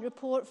Parliament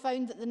report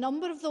found that the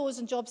number of those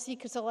on job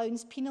seekers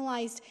allowance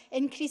penalised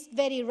increased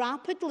very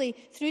rapidly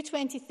through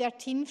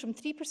 2013, from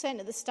 3%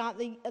 at the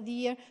start of the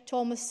year to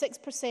almost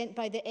 6%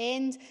 by the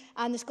end.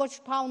 And the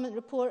Scottish Parliament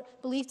report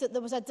believed that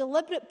there was a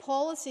deliberate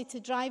policy to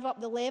drive up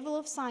the level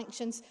of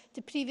sanctions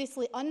to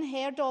previously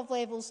unheard of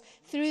levels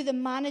through the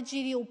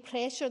managerial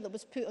pressure that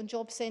was put on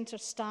job centre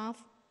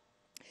staff.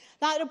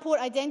 That report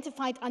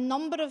identified a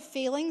number of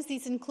failings.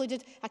 These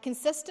included a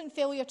consistent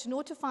failure to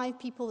notify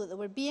people that they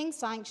were being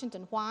sanctioned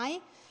and why,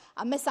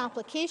 a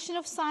misapplication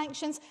of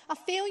sanctions, a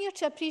failure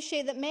to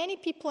appreciate that many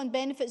people on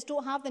benefits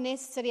don't have the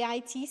necessary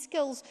IT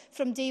skills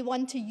from day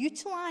one to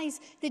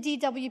utilise the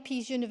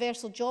DWP's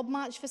Universal Job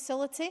Match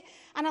facility,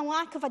 and a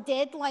lack of a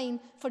deadline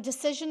for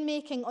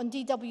decision-making on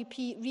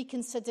DWP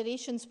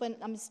reconsiderations when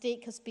a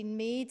mistake has been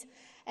made.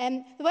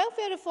 The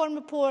Welfare Reform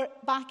Report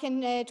back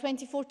in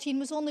 2014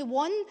 was only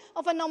one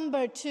of a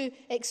number to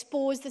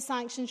expose the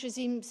sanctions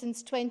regime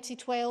since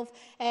 2012.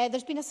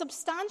 There's been a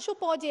substantial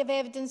body of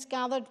evidence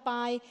gathered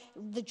by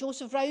the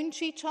Joseph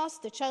Rowntree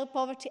Trust, the Child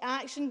Poverty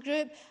Action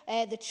Group,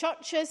 the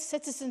churches,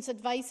 Citizens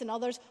Advice and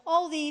others.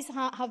 All these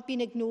have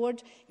been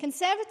ignored.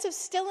 Conservatives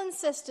still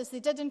insist, as they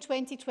did in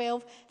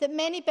 2012, that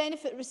many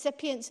benefit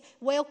recipients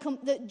welcome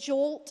the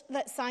jolt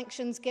that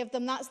sanctions give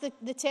them. That's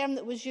the term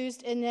that was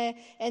used in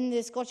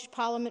the Scottish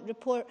Parliament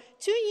report.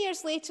 2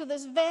 years later,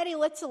 there's very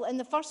little in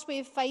the first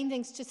wave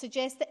findings to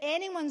suggest that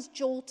anyone's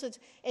jolted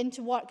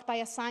into work by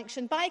a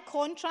sanction. By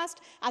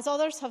contrast, as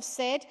others have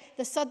said,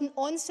 the sudden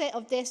onset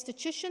of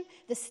destitution,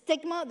 the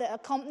stigma that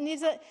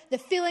accompanies it, the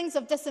feelings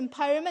of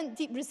disempowerment,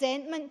 deep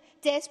resentment,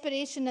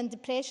 desperation and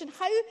depression.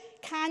 How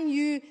can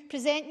you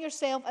present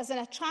yourself as an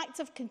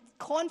attractive,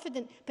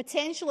 confident,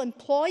 potential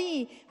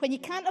employee when you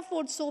can't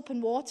afford soap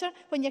and water,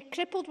 when you're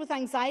crippled with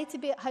anxiety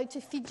about how to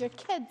feed your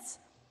kids?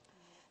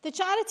 The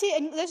charity,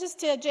 and this is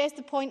to address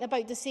the point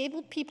about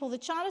disabled people, the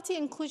Charity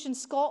Inclusion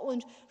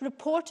Scotland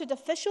reported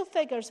official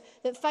figures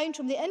that found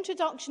from the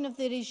introduction of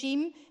the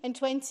regime in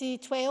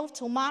 2012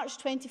 till March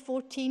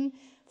 2014,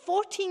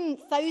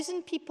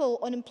 14,000 people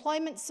on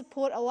employment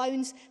support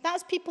allowance.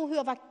 That's people who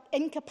have an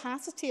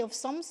incapacity of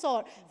some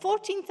sort.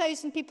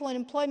 14,000 people on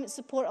employment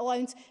support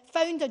allowance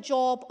found a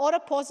job or a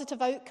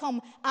positive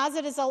outcome as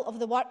a result of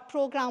the work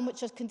programme, which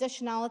has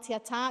conditionality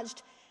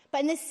attached.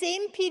 But in the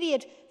same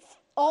period,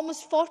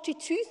 almost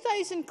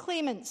 42,000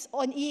 claimants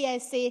on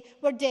ESA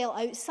were dealt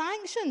out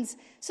sanctions.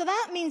 So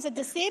that means a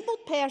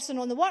disabled person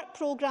on the work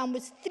programme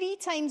was 3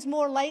 times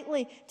more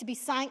likely to be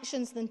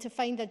sanctioned than to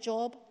find a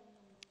job.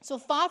 So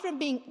far from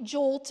being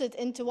jolted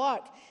into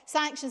work,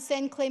 sanctions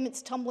send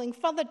claimants tumbling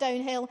further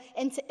downhill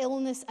into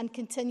illness and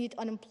continued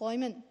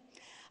unemployment.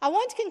 I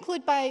want to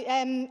conclude by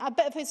a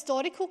bit of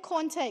historical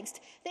context.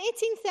 The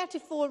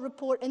 1834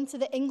 report into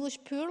the English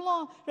Poor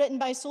Law, written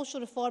by social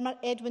reformer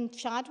Edwin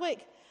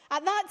Chadwick.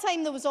 At that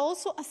time, there was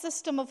also a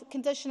system of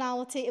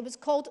conditionality. It was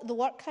called the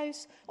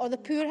workhouse, or the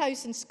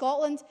poorhouse in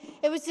Scotland.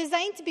 It was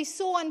designed to be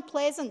so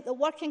unpleasant that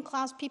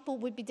working-class people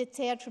would be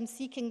deterred from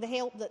seeking the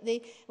help that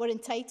they were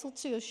entitled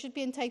to, or should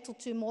be entitled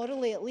to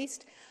morally at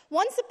least.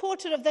 One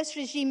supporter of this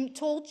regime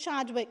told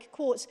Chadwick,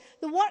 quotes,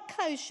 "The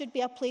workhouse should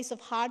be a place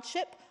of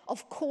hardship,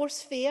 of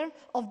coarse fare,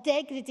 of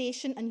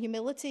degradation and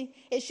humility.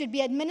 It should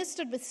be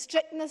administered with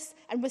strictness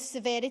and with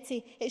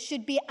severity. It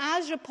should be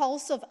as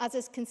repulsive as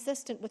is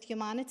consistent with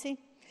humanity."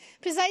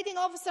 Presiding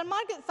Officer,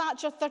 Margaret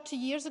Thatcher 30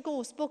 years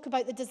ago spoke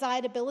about the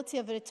desirability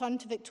of a return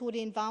to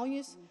Victorian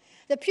values.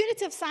 The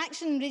punitive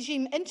sanction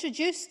regime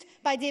introduced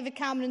by David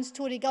Cameron's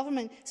Tory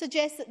government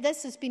suggests that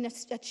this has been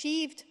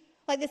achieved.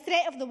 Like the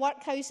threat of the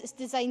workhouse is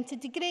designed to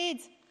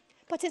degrade.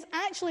 But it's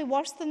actually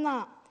worse than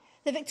that.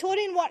 The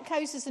Victorian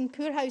workhouses and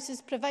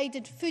poorhouses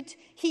provided food,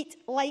 heat,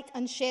 light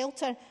and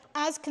shelter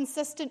as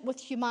consistent with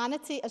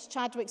humanity, as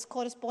Chadwick's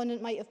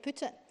correspondent might have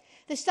put it.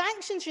 The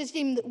sanctions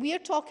regime that we are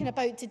talking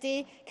about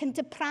today can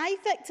deprive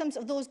victims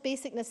of those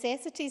basic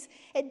necessities.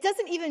 It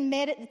doesn't even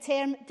merit the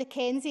term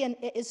Dickensian.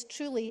 It is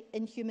truly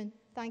inhuman.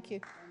 Thank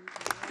you.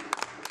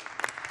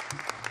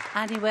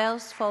 Annie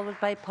Wells, followed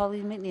by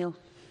Pauline McNeill.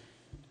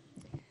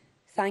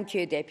 Thank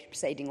you, Deputy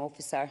Presiding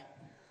Officer.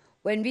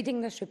 When reading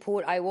this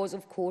report, I was,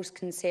 of course,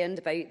 concerned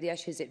about the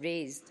issues it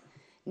raised,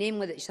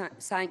 namely that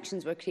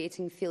sanctions were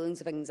creating feelings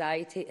of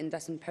anxiety and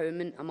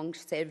disempowerment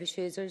amongst service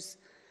users,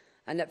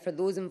 and that for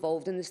those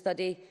involved in the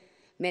study,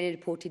 many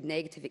reported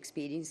negative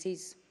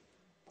experiences.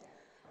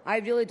 I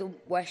really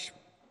don't wish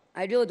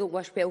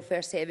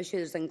welfare service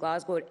users in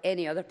Glasgow or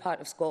any other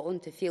part of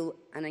Scotland to feel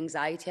an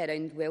anxiety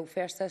around the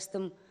welfare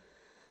system,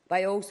 but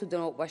I also do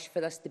not wish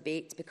for this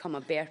debate to become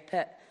a bear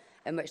pit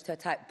in which to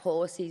attack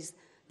policies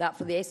that,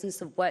 for the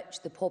essence of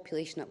which the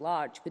population at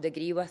large would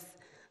agree with,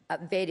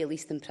 at very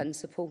least in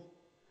principle.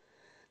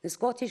 The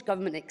Scottish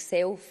Government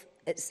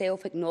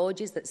itself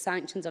acknowledges that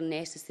sanctions are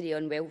necessary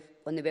on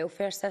the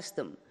welfare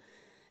system.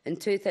 In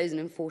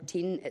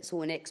 2014, its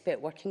own expert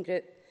working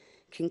group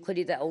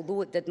concluded that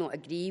although it did not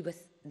agree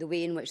with the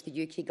way in which the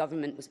UK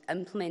Government was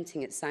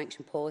implementing its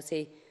sanction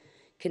policy,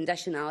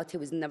 conditionality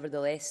was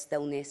nevertheless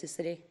still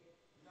necessary.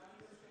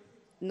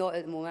 Not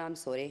at the moment, I'm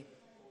sorry.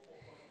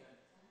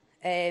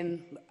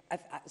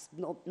 It's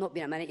not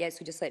been a minute yet,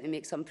 so just let me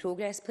make some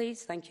progress,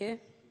 please. Thank you.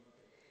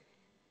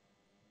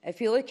 If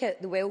you look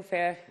at the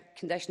welfare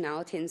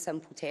conditionality in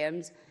simple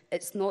terms,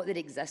 it's not their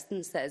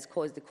existence that has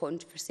caused the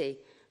controversy,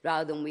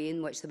 rather than the way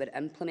in which they were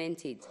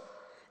implemented.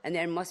 And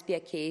there must be a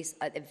case,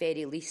 at the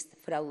very least,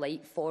 for a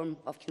light form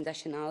of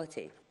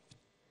conditionality.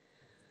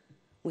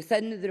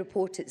 Within the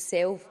report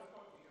itself,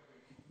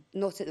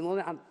 not at the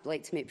moment, I'd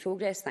like to make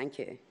progress, thank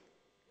you.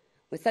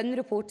 Within the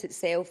report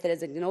itself, there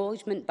is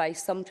acknowledgement by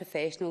some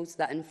professionals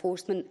that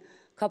enforcement,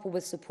 coupled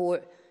with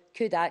support,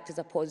 could act as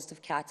a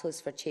positive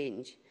catalyst for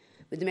change.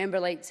 Would the member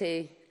like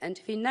to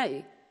intervene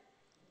now?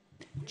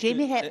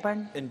 Jamie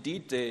Hepburn.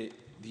 Indeed,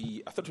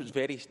 I thought it was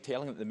very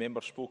telling that the member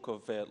spoke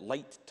of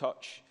light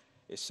touch,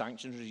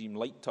 sanctions regime,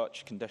 light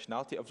touch,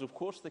 conditionality. It was, of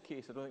course, the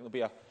case. I don't think there will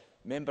be a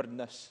member in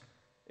this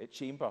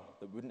chamber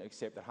that wouldn't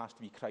accept there has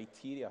to be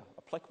criteria,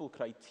 applicable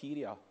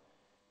criteria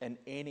in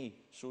any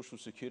social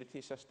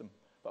security system,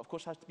 but of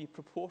course has to be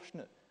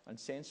proportionate and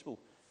sensible.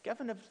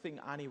 Given everything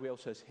Annie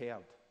Wells has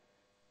heard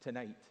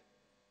tonight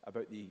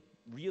about the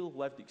real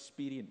lived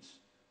experience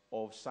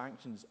of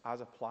sanctions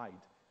as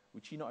applied,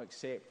 would she not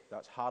accept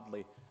that's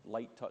hardly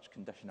light touch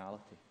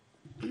conditionality?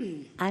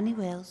 Annie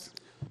Wells.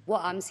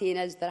 What I'm saying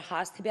is there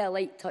has to be a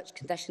light touch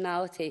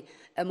conditionality,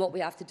 and what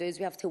we have to do is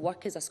we have to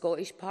work as a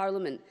Scottish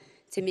Parliament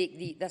to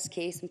make this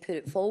case and put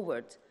it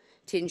forward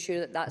to ensure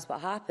that that's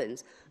what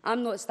happens.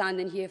 I'm not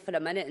standing here for a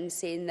minute and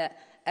saying that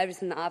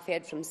everything that I've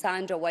heard from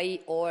Sandra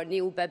White or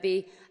Neil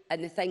Bibby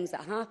and the things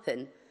that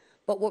happen,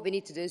 but what we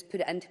need to do is put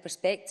it into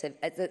perspective,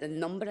 is that the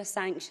number of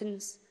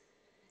sanctions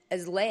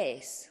is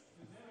less.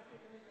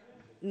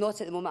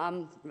 Not at the moment.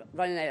 I'm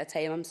running out of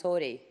time, I'm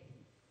sorry.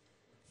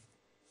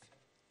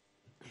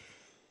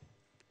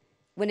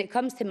 When it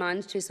comes to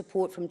mandatory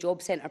support from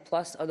Job Centre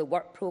Plus or the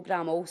Work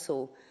Programme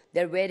also,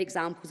 there were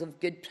examples of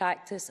good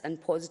practice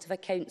and positive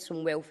accounts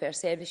from welfare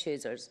service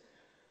users,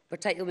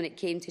 particularly when it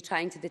came to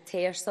trying to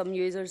deter some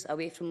users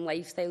away from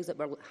lifestyles that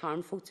were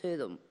harmful to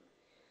them.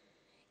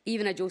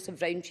 Even a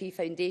Joseph Rowntree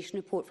Foundation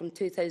report from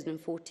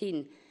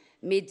 2014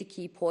 made the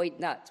key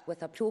point that,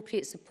 with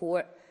appropriate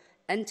support,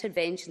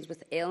 interventions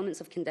with elements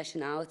of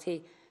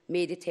conditionality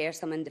may deter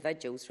some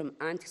individuals from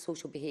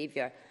antisocial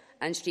behaviour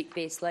and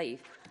street-based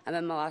life. I'm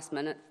in my last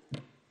minute.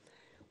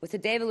 With the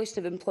devolution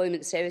of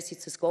employment services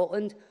to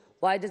Scotland,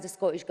 why does the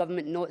Scottish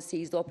Government not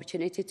seize the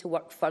opportunity to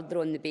work further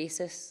on the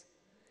basis?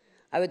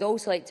 I would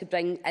also like to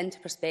bring into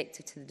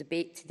perspective to the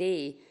debate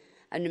today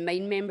and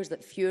remind members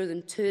that fewer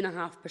than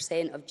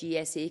 2.5% of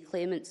GSA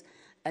claimants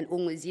and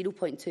only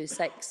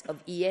 0.26%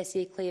 of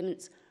ESA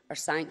claimants are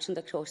sanctioned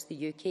across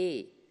the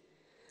UK.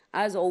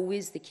 As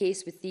always, the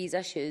case with these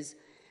issues,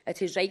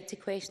 it is right to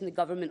question the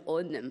government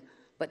on them,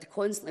 but to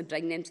constantly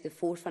bring them to the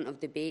forefront of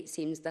debate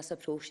seems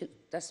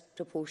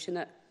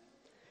disproportionate.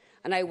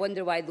 And I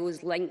wonder why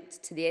those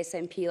linked to the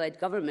SNP-led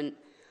government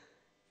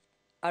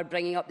are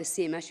bringing up the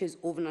same issues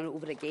over and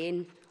over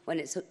again when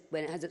it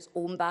has its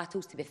own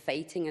battles to be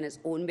fighting and its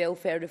own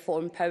welfare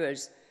reform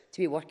powers to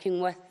be working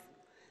with.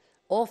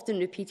 Often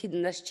repeated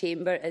in this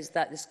chamber is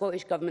that the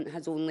Scottish Government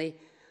has only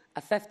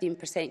a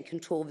 15%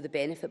 control of the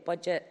benefit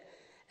budget,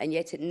 and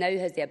yet it now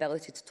has the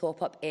ability to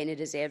top up any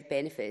reserve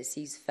benefit it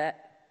sees fit.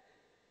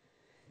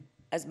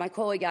 As my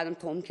colleague Adam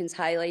Tompkins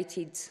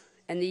highlighted,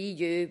 in the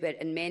EU, where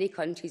in many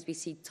countries we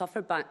see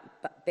tougher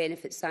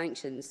benefit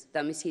sanctions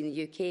than we see in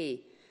the UK.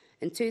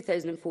 In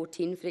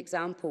 2014, for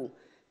example,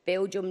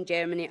 Belgium,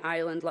 Germany,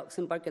 Ireland,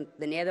 Luxembourg, and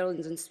the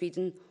Netherlands and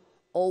Sweden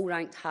all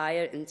ranked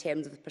higher in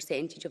terms of the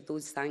percentage of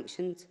those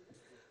sanctioned.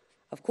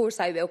 Of course,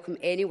 I welcome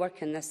any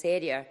work in this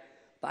area,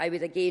 but I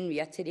would again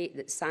reiterate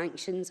that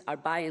sanctions are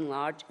by and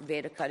large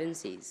rare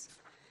occurrences,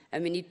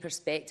 and we need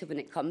perspective when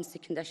it comes to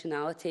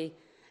conditionality,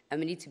 and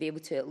we need to be able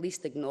to at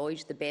least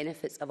acknowledge the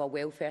benefits of a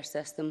welfare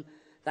system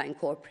that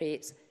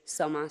incorporates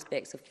some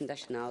aspects of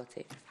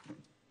conditionality.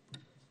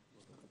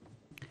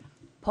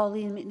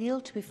 Pauline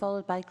McNeill, to be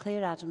followed by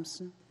Claire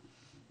Adamson.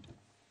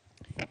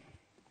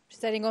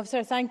 Presiding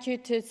Officer, thank you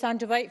to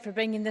Sandra White for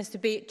bringing this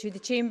debate to the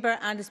Chamber,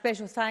 and a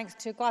special thanks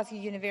to Glasgow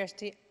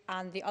University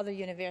and the other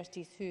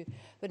universities who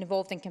were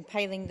involved in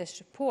compiling this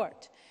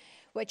report,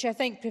 which I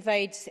think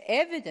provides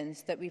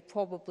evidence that we've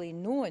probably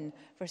known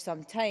for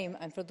some time.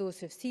 And for those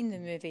who have seen the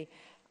movie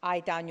I,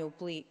 Daniel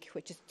Blake,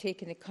 which has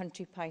taken the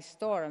country by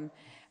storm.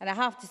 And I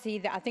have to say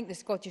that I think the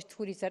Scottish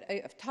Tories are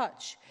out of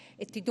touch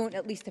if they don't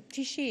at least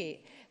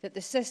appreciate that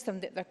the system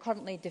that they're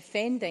currently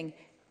defending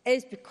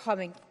is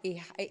becoming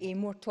a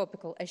more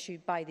topical issue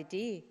by the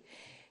day.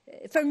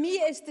 For me,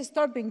 it's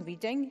disturbing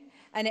reading,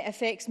 and it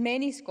affects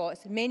many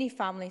Scots, many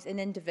families and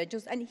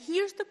individuals. And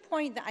here's the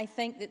point that I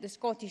think that the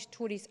Scottish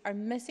Tories are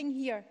missing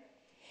here.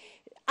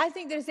 I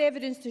think there's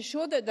evidence to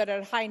show that there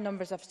are high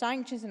numbers of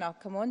sanctions, and I'll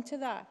come on to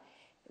that.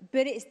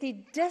 But it's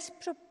the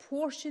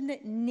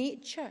disproportionate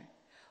nature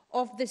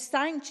of the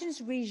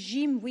sanctions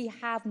regime we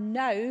have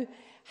now,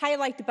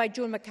 highlighted by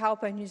Joan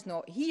McAlpine, who's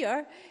not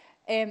here,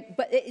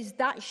 but it is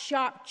that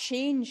sharp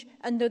change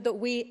under the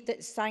way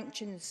that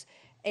sanctions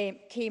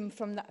came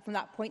from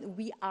that point that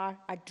we are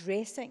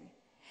addressing.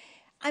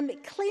 And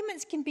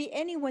claimants can be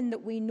anyone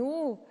that we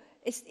know.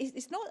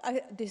 It's not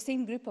the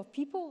same group of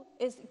people.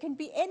 It can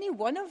be any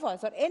one of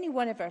us or any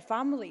one of our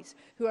families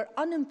who are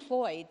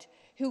unemployed,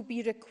 who will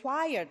be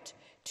required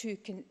to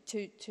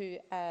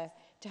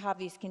have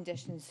these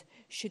conditions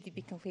should they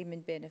be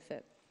claiming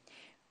benefit.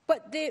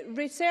 But the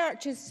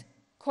research is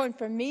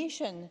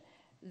confirmation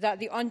that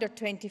the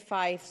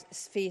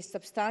under-25s face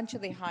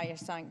substantially higher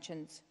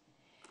sanctions,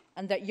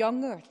 and that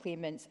younger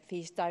claimants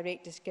face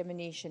direct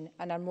discrimination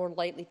and are more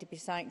likely to be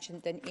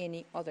sanctioned than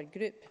any other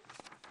group.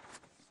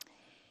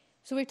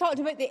 So we've talked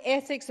about the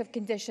ethics of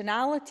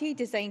conditionality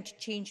designed to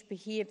change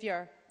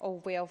behaviour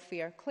of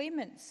welfare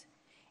claimants.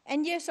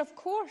 And yes, of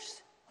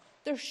course,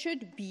 there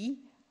should be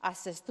a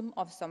system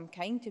of some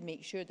kind to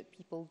make sure that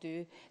people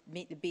do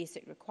meet the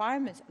basic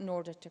requirements in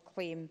order to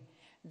claim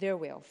their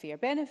welfare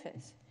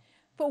benefits.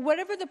 But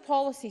wherever the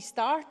policy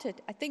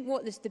started, I think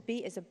what this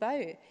debate is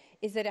about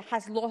is that it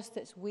has lost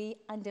its way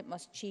and it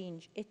must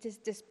change. It is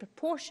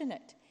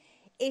disproportionate.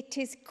 It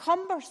is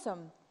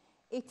cumbersome.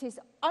 It is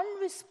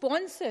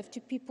unresponsive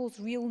to people's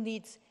real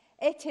needs.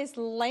 It is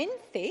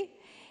lengthy.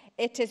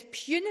 It is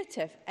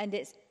punitive and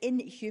it's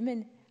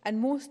inhuman. And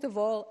most of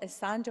all, as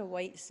Sandra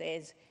White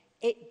says,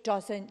 it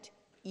doesn't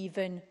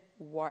even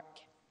work.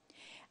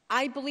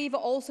 I believe it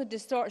also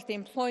distorts the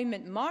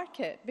employment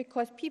market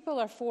because people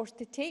are forced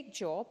to take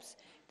jobs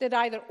that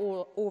are either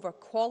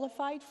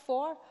overqualified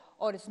for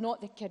or it's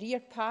not the career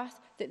path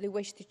that they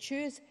wish to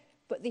choose,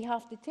 but they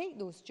have to take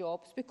those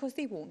jobs because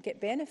they won't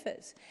get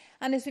benefits.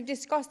 And as we've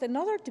discussed in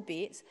other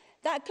debates,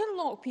 that can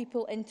lock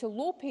people into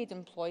low-paid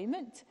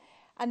employment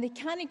and they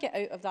can't get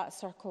out of that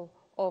circle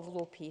of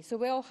low pay. So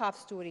we all have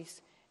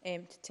stories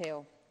to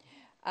tell.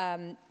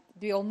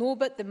 We all know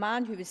about the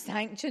man who was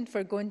sanctioned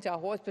for going to a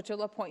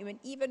hospital appointment,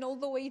 even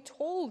although he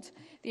told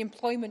the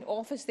employment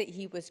office that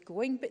he was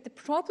going. But the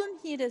problem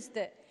here is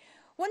that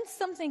once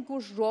something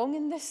goes wrong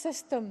in this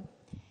system,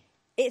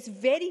 it's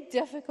very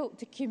difficult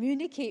to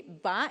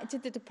communicate back to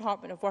the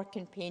Department of Work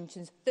and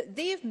Pensions that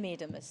they've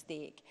made a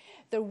mistake.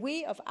 Their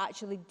way of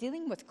actually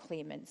dealing with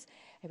claimants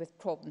with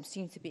problems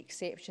seems to be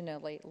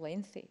exceptionally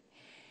lengthy.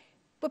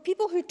 But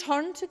people who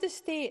turn to the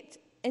state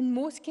in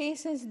most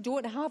cases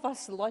don't have a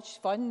slush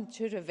fund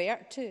to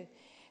revert to.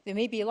 They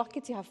may be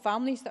lucky to have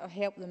families that will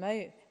help them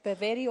out, but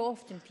very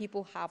often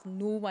people have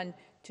no one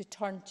to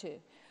turn to.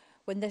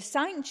 When the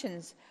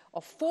sanctions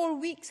of 4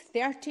 weeks,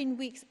 13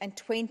 weeks and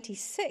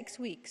 26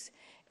 weeks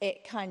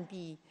it can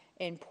be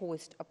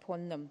imposed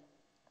upon them.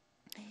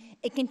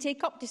 It can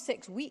take up to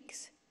 6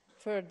 weeks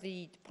for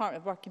the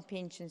Department of Work and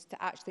Pensions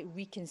to actually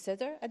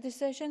reconsider a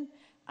decision.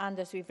 And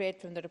as we've read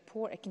from the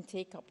report, it can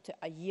take up to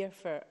a year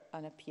for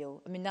an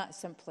appeal. I mean, that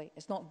simply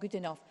is not good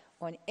enough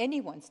on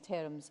anyone's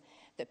terms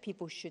that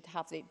people should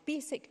have the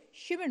basic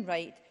human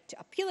right to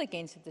appeal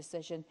against a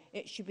decision.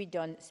 It should be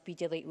done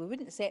speedily. We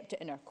wouldn't accept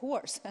it in our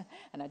courts,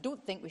 and I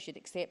don't think we should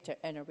accept it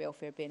in our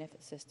welfare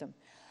benefit system.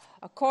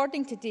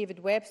 According to David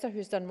Webster,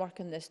 who's done work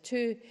on this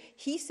too,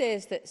 he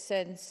says that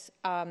since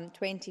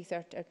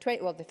 2013,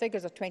 well, the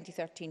figures of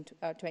 2013 to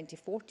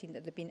 2014, that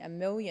there have been 1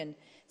 million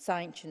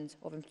sanctions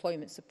of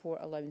employment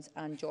support allowance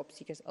and job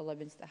seekers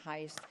allowance, the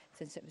highest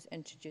since it was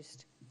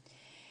introduced.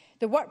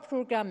 The work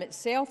programme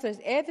itself, there's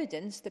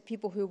evidence that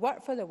people who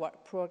work for the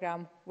work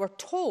programme were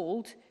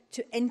told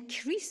to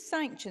increase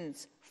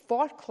sanctions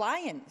for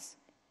clients.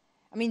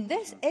 I mean,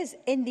 this is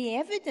in the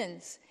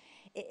evidence.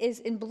 It is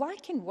in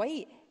black and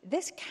white.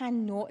 This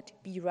cannot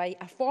be right.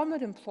 A former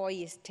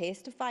employee has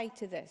testified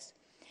to this.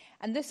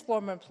 And this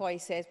former employee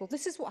says, well,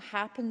 this is what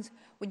happens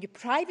when you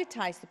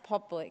privatise the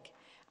public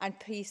and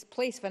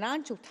place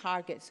financial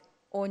targets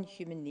on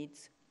human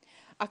needs.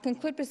 I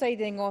conclude,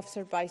 Presiding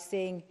Officer, by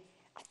saying,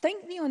 I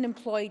think the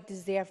unemployed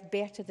deserve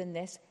better than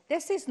this.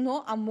 This is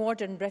not a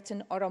modern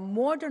Britain or a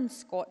modern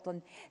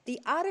Scotland. They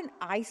aren't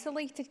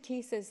isolated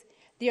cases.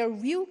 They are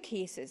real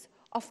cases.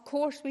 Of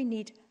course, we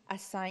need a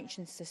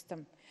sanction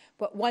system,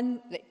 but one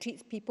that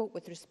treats people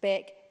with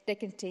respect,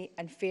 dignity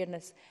and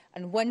fairness,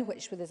 and one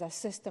which is a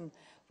system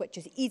which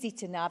is easy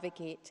to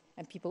navigate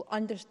and people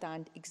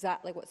understand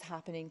exactly what's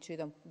happening to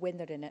them when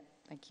they're in it.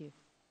 Thank you.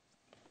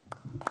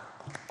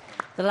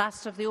 The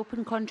last of the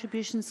open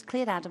contributions,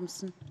 Claire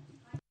Adamson.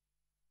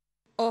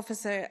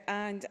 Officer,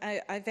 and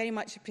I very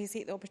much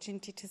appreciate the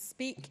opportunity to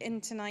speak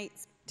in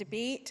tonight's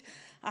debate.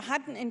 I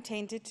hadn't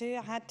intended to.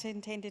 I had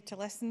intended to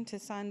listen to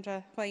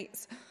Sandra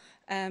White's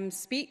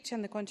speech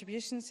and the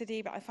contributions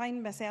today, but I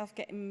find myself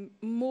getting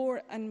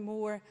more and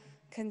more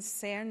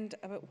concerned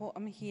about what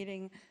I'm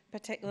hearing,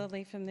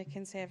 particularly from the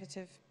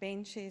Conservative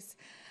benches.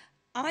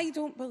 I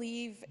don't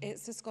believe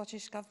it's the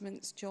Scottish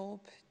Government's job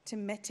to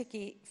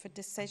mitigate for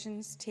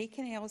decisions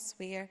taken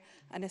elsewhere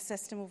and a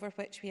system over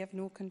which we have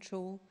no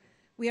control.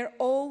 We are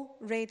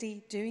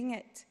already doing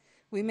it.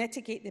 We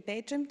mitigate the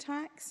bedroom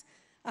tax,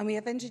 and we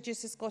have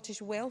introduced a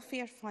Scottish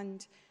Welfare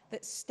Fund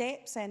that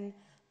steps in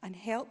and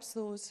helps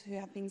those who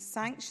have been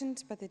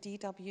sanctioned by the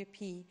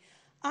DWP.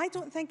 I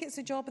don't think it's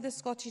the job of the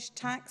Scottish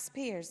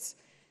taxpayers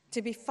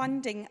to be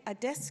funding a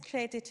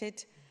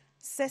discredited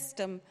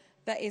system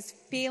that is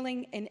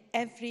failing in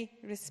every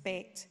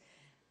respect.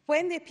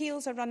 When the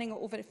appeals are running at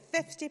over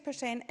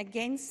 50%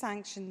 against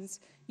sanctions,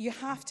 you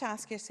have to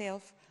ask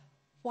yourself,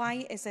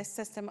 why is this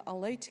system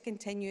allowed to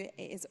continue?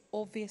 It is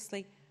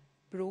obviously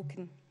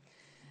broken.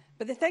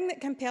 But the thing that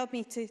compelled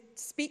me to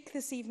speak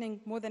this evening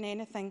more than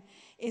anything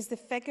is the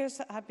figures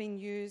that have been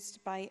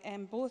used by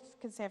both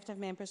Conservative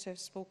members who have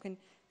spoken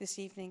this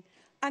evening.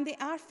 And they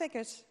are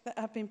figures that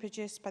have been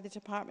produced by the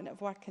Department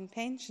of Work and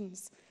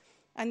Pensions.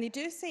 And they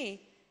do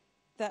say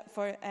that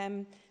for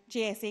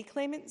GSA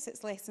claimants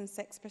it's less than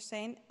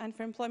 6%, and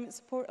for employment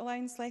support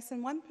allowance less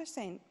than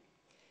 1%.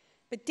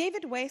 But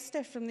David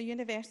Webster from the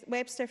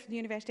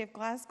University of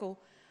Glasgow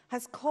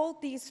has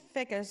called these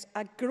figures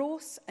a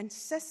gross and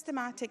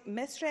systematic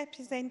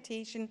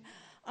misrepresentation,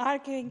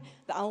 arguing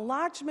that a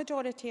large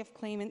majority of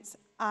claimants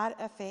are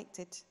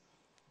affected.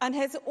 And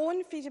his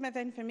own Freedom of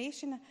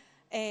Information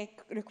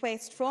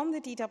request from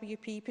the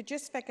DWP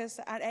produced figures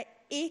that are at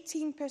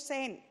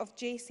 18% of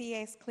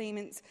JCS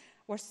claimants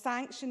were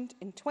sanctioned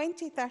in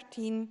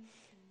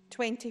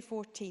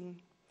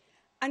 2013-2014.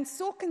 And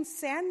so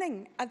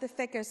concerning are the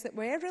figures that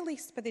were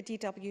released by the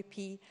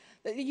DWP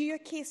that the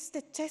UK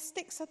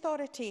Statistics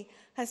Authority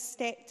has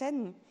stepped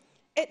in.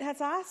 It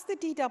has asked the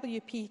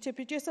DWP to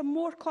produce a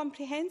more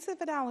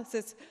comprehensive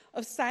analysis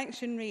of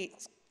sanction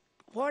rates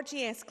for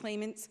GS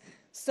claimants,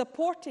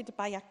 supported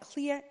by a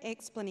clear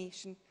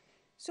explanation.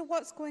 So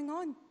what's going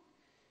on?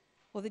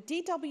 Well, the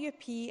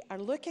DWP are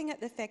looking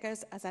at the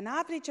figures as an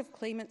average of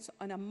claimants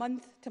on a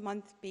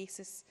month-to-month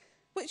basis,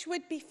 which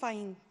would be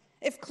fine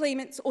if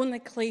claimants only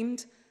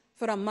claimed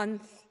for a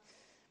month.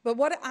 But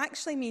what it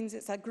actually means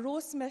is a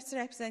gross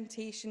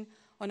misrepresentation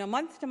on a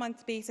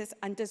month-to-month basis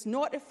and does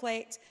not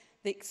reflect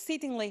the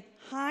exceedingly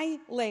high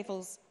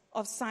levels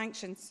of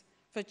sanctions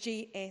for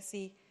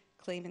GSA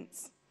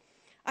claimants.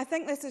 I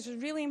think this is a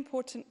really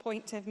important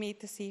point to have made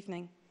this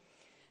evening.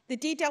 The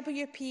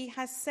DWP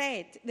has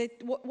said, the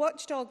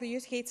watchdog, the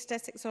UK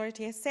Statistics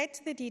Authority, has said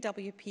to the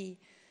DWP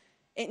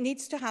it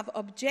needs to have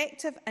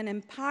objective and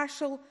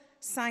impartial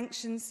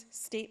sanctions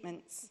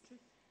statements.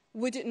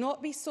 Would it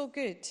not be so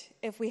good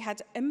if we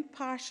had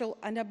impartial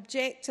and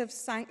objective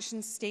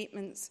sanctions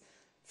statements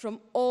from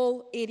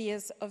all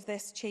areas of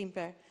this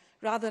chamber,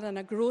 rather than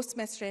a gross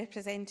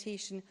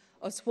misrepresentation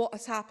of what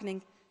is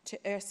happening to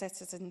our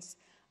citizens?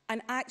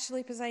 And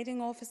actually,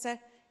 Presiding Officer,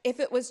 if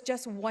it was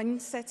just one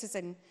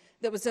citizen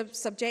that was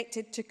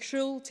subjected to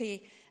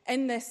cruelty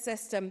in this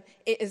system,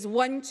 it is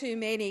one too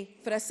many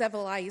for a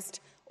civilised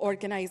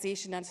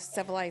organisation and a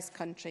civilised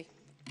country.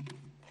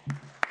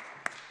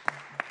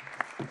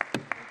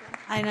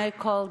 I now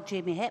call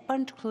Jamie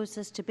Hepburn to close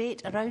this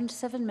debate. Around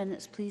 7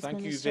 minutes, please, Thank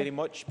Minister. you very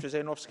much,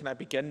 President Officer. Can I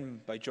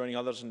begin by joining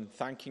others in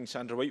thanking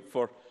Sandra White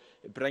for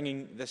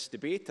bringing this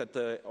debate? I'd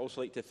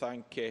also like to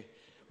thank,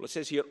 well, it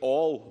says here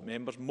all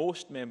members,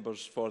 most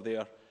members, for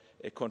their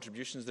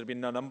contributions. There have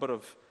been a number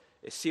of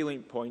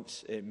salient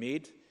points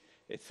made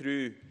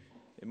through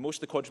most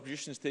of the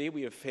contributions today.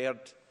 We have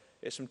heard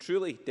some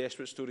truly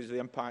desperate stories of the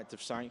impact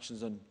of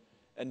sanctions on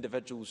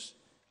individuals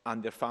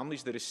and their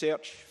families. The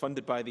research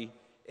funded by the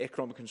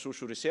Economic and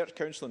Social Research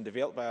Council and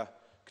developed by a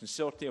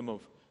consortium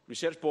of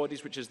research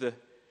bodies, which is the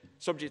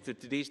subject of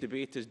today's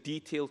debate, is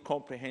detailed,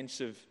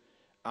 comprehensive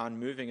and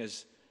moving.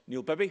 As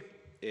Neil Bibby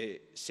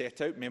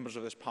set out, members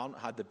of this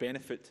Parliament had the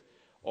benefit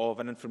of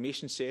an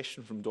information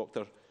session from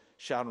Dr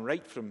Sharon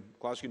Wright from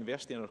Glasgow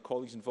University and her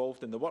colleagues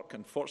involved in the work.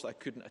 Unfortunately,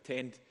 I couldn't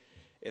attend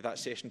that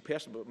session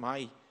personally, but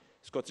my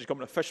Scottish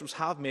Government officials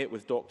have met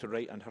with Dr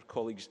Wright and her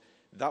colleagues.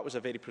 That was a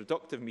very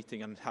productive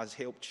meeting and has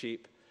helped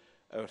shape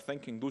our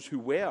thinking. Those who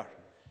were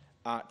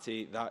at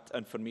that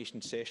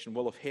information session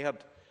will have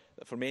heard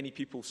that for many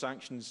people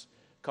sanctions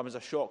come as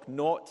a shock,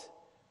 not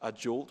a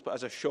jolt, but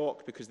as a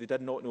shock because they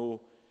did not know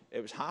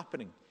it was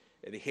happening.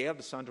 They heard,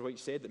 as Sandra White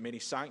said, that many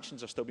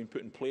sanctions are still being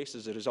put in place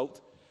as a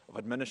result of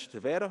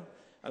administrative error,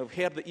 and I've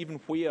heard that even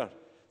where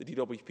the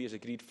DWP has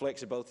agreed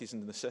flexibilities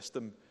in the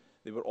system,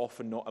 they were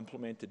often not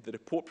implemented. The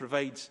report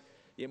provides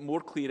yet more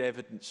clear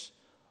evidence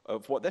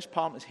of what this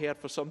Parliament has heard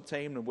for some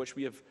time, and which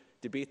we have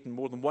debated on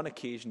more than one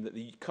occasion, that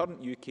the current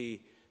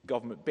UK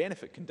government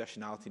benefit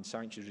conditionality and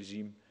sanctions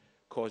regime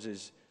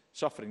causes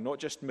suffering, not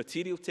just in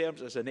material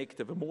terms, as a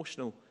negative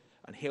emotional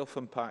and health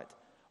impact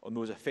on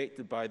those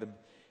affected by them.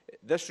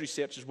 This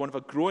research is one of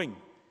a growing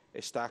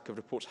stack of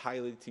reports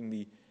highlighting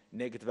the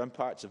negative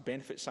impacts of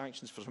benefit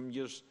sanctions. For some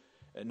years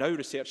now,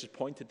 research has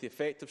pointed to the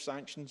effect of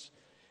sanctions.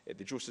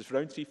 The Joseph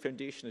Rowntree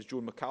Foundation, as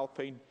Joan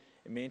McAlpine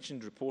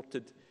mentioned,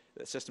 reported that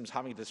the system is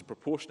having a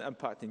disproportionate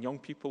impact on young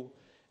people,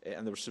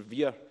 and there were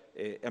severe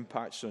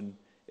impacts on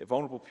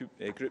vulnerable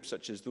groups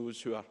such as those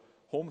who are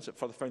homeless. It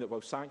further found that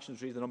while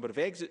sanctions raised the number of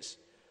exits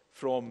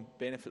from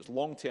benefits,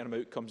 long-term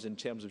outcomes in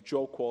terms of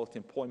job quality,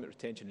 employment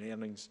retention and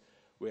earnings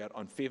were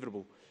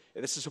unfavourable.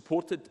 This is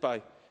supported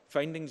by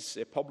findings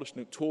published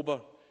in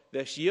October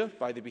this year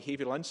by the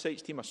Behavioural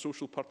Insights team, a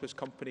social purpose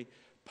company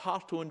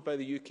part-owned by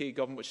the UK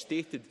government, which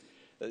stated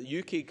that the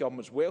UK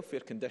government's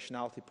welfare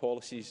conditionality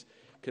policies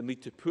can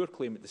lead to poor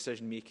claimant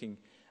decision-making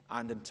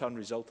and in turn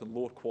result in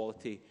lower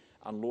quality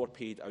and lower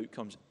paid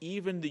outcomes.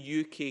 Even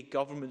the UK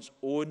government's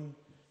own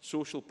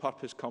social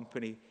purpose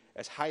company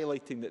is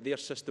highlighting that their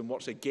system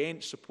works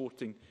against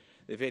supporting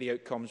the very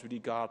outcomes we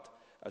regard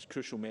as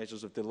crucial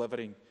measures of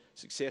delivering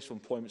successful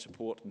employment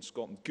support in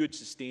Scotland, good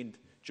sustained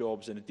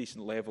jobs and a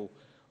decent level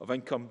of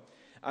income.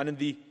 And in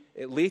the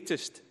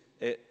latest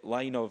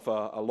line of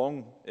a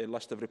long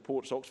list of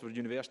reports, Oxford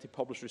University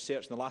published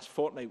research in the last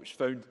fortnight which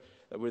found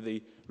that where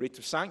the rate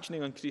of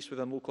sanctioning increased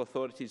within local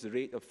authorities, the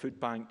rate of food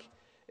bank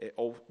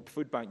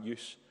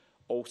use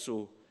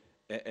also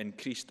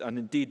increased. And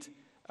indeed,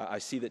 I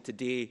see that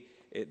today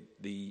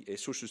the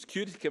Social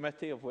Security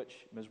Committee, of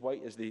which Ms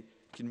White is the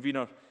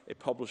convener,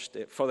 published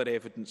further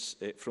evidence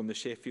from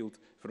Sheffield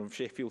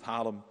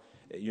Hallam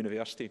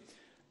University.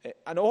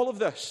 And all of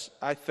this,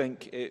 I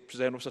think,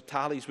 President Officer,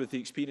 tallies with the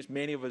experience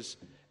many of us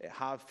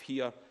have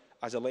here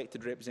as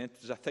elected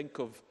representatives.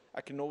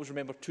 I can always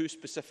remember two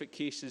specific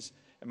cases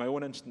In my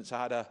own instance,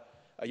 I had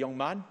a young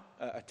man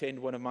attend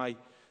one of my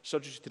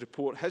surgeries to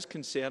report his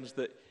concerns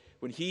that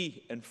when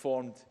he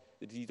informed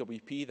the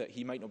DWP that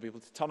he might not be able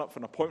to turn up for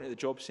an appointment at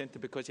the job centre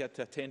because he had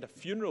to attend a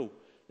funeral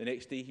the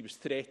next day, he was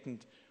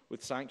threatened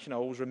with sanction. I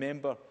always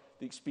remember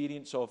the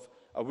experience of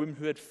a woman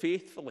who had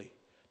faithfully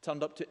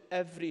turned up to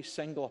every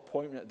single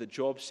appointment at the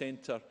job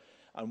centre,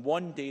 and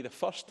one day, the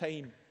first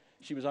time,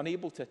 she was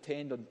unable to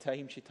attend on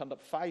time. She turned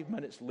up 5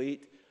 minutes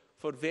late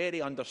for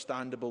very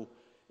understandable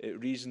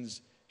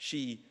reasons.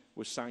 She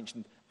was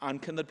sanctioned.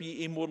 And can there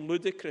be a more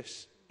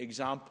ludicrous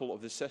example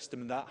of the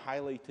system than that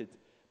highlighted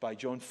by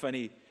John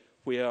Finney,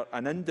 where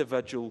an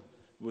individual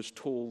was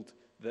told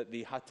that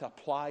they had to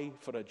apply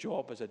for a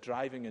job as a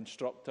driving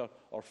instructor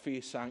or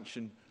face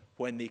sanction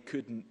when they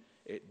couldn't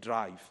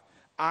drive?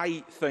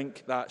 I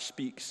think that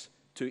speaks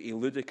to a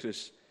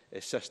ludicrous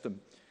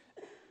system.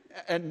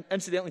 And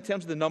incidentally, in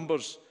terms of the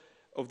numbers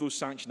of those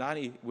sanctioned,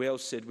 Annie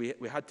Wells said we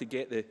had to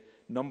get the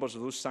numbers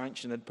of those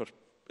sanctioned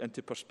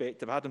into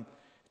perspective. Adam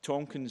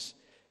Tompkins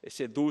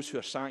said those who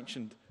are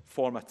sanctioned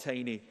form a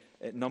tiny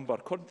number.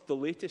 According to the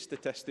latest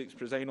statistics,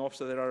 Presiding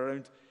Officer, there are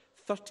around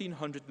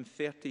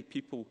 1,330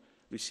 people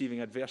receiving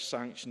adverse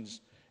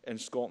sanctions in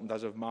Scotland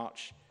as of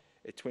March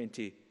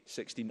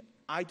 2016.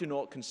 I do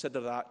not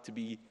consider that to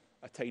be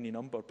a tiny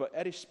number, but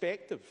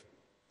irrespective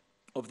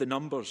of the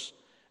numbers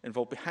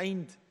involved,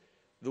 behind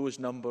those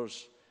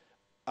numbers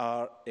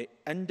are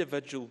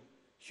individual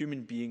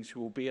human beings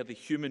who will bear the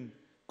human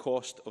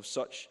cost of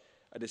such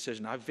a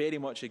decision. I very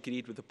much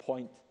agreed with the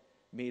point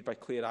made by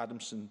Claire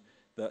Adamson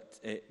that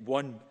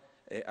one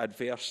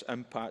adverse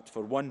impact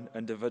for one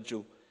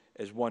individual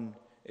is one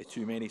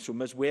too many. So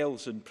Ms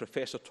Wells and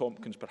Professor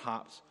Tompkins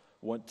perhaps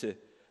want to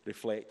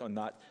reflect on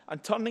that.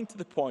 And turning to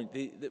the point,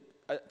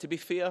 to be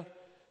fair,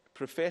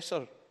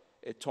 Professor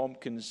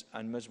Tompkins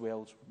and Ms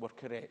Wells were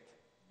correct.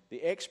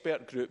 The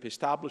expert group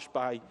established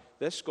by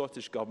this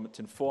Scottish Government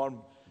to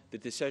inform the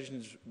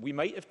decisions we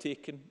might have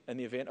taken in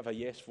the event of a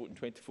yes vote in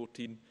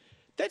 2014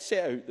 did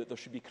set out that there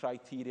should be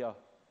criteria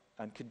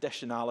and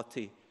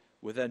conditionality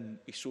within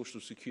a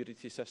social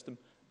security system.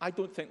 I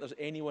don't think there's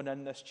anyone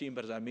in this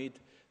chamber, as I made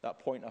that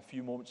point a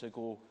few moments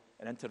ago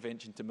in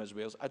intervention to Ms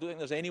Wells, I don't think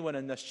there's anyone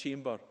in this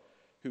chamber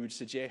who would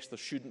suggest there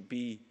shouldn't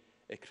be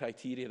a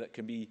criteria that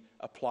can be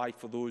applied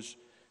for those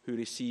who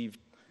received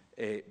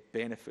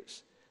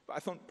benefits. But I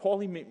thought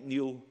Polly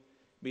McNeill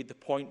made the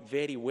point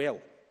very well.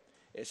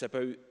 It's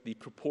about the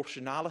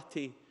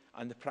proportionality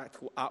and the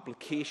practical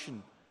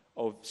application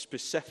of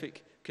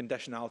specific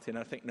conditionality. And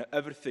I think now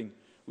everything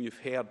we've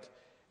heard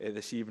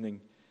this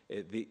evening,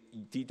 the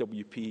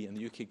DWP and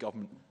the UK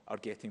Government are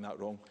getting that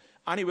wrong.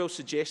 Annie Wells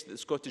suggested that the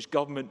Scottish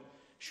Government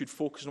should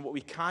focus on what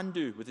we can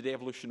do with the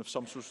devolution of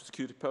some social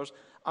security powers.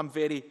 I'm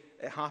very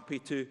happy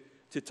to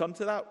turn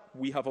to that.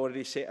 We have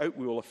already set out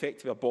we will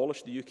effectively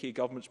abolish the UK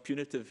Government's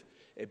punitive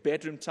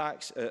bedroom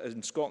tax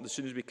in Scotland as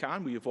soon as we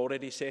can. We have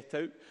already set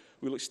out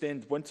we will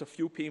extend winter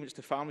fuel payments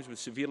to families with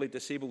severely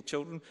disabled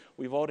children.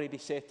 We've already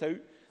set out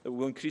that we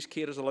will increase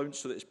carers' allowance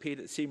so that it's paid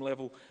at the same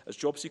level as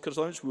job seekers'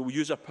 allowance. We will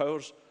use our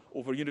powers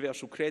over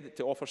universal credit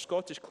to offer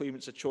Scottish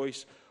claimants a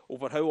choice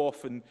over how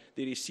often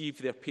they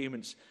receive their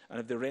payments and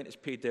if their rent is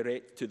paid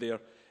direct to their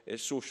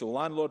social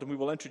landlord. And we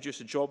will introduce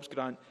a jobs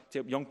grant to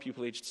help young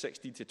people aged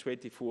 16 to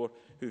 24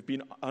 who have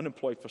been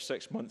unemployed for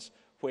 6 months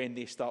when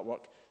they start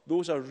work.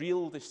 Those are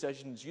real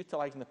decisions,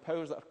 utilising the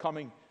powers that are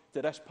coming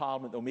to this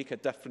Parliament that will make a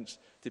difference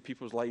to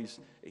people's lives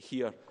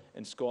here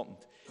in Scotland.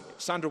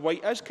 Sandra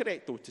White is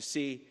correct, though, to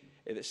say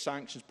that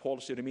sanctions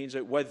policy remains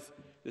out with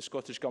the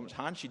Scottish Government's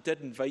hands. She did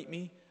invite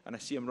me, and I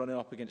see I'm running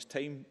up against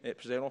time,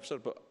 President Officer,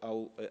 but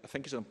I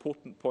think it's an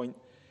important point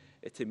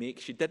to make.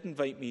 She did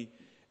invite me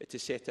to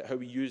set out how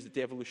we use the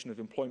devolution of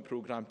the employment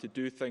programme to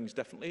do things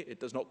differently.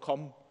 It does not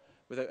come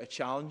without a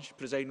challenge,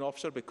 Presiding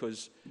Officer,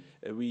 because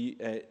we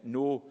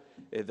know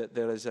that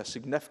there is a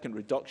significant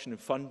reduction in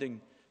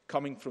funding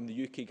coming from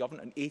the UK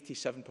Government, an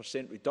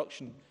 87%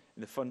 reduction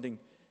in the funding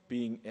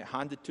being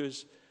handed to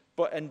us.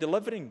 But in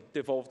delivering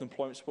devolved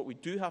employment support, we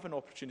do have an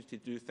opportunity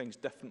to do things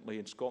differently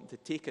in Scotland, to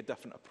take a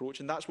different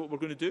approach, and that's what we're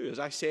going to do. As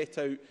I set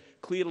out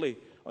clearly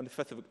on the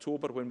 5th of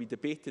October when we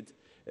debated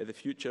the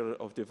future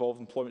of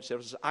devolved employment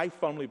services, I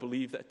firmly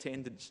believe that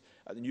attendance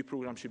at the new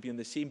programme should be on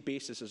the same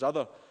basis as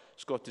other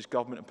Scottish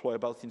Government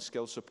employability and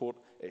skills support.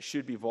 It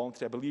should be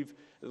voluntary. I believe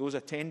that those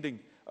attending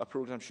our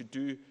programme should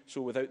do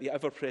so without the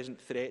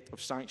ever-present threat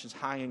of sanctions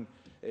hanging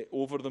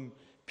over them.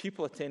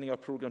 People attending our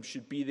programme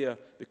should be there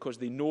because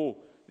they know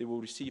they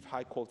will receive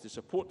high-quality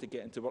support to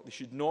get into work. They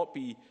should not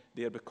be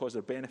there because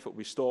their benefit will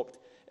be stopped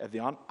if they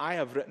aren't. I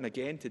have written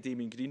again to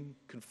Damien Green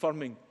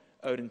confirming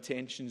our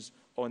intentions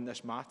on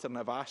this matter, and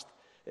I've asked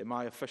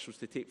my officials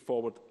to take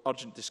forward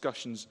urgent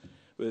discussions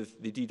with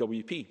the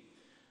DWP.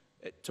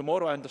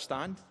 Tomorrow, I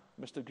understand,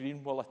 Mr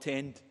Green will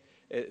attend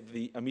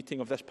a meeting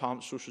of this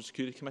Parliament's Social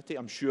Security Committee.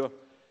 I'm sure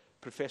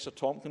Professor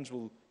Tompkins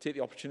will take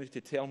the opportunity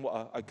to tell him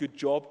what a good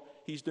job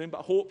he's doing, but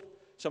I hope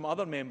some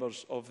other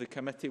members of the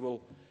committee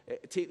will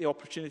take the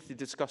opportunity to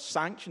discuss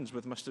sanctions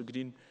with Mr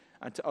Green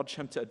and to urge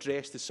him to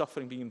address the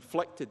suffering being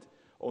inflicted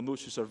on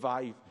those who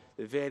survive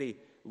the very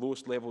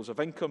lowest levels of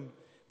income.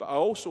 But I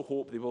also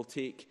hope they will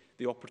take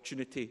the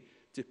opportunity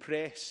to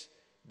press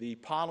the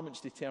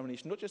Parliament's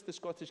determination, not just the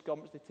Scottish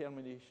Government's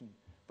determination,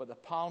 but the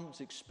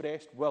Parliament's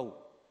expressed will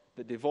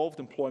that devolved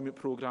employment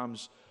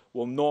programmes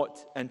will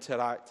not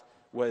interact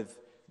with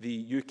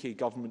the UK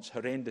Government's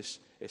horrendous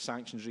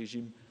sanctions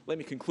regime. Let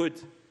me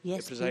conclude,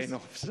 Presiding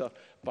Officer,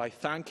 by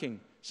thanking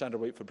Sandra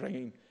White for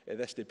bringing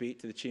this debate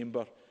to the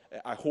Chamber.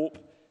 I hope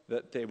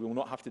that we will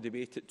not have to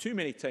debate it too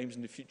many times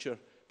in the future,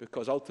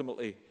 because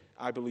ultimately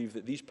I believe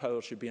that these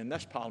powers should be in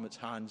this Parliament's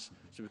hands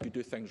so we could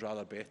do things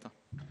rather better.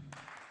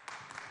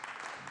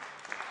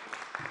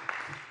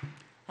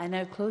 I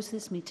now close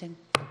this meeting.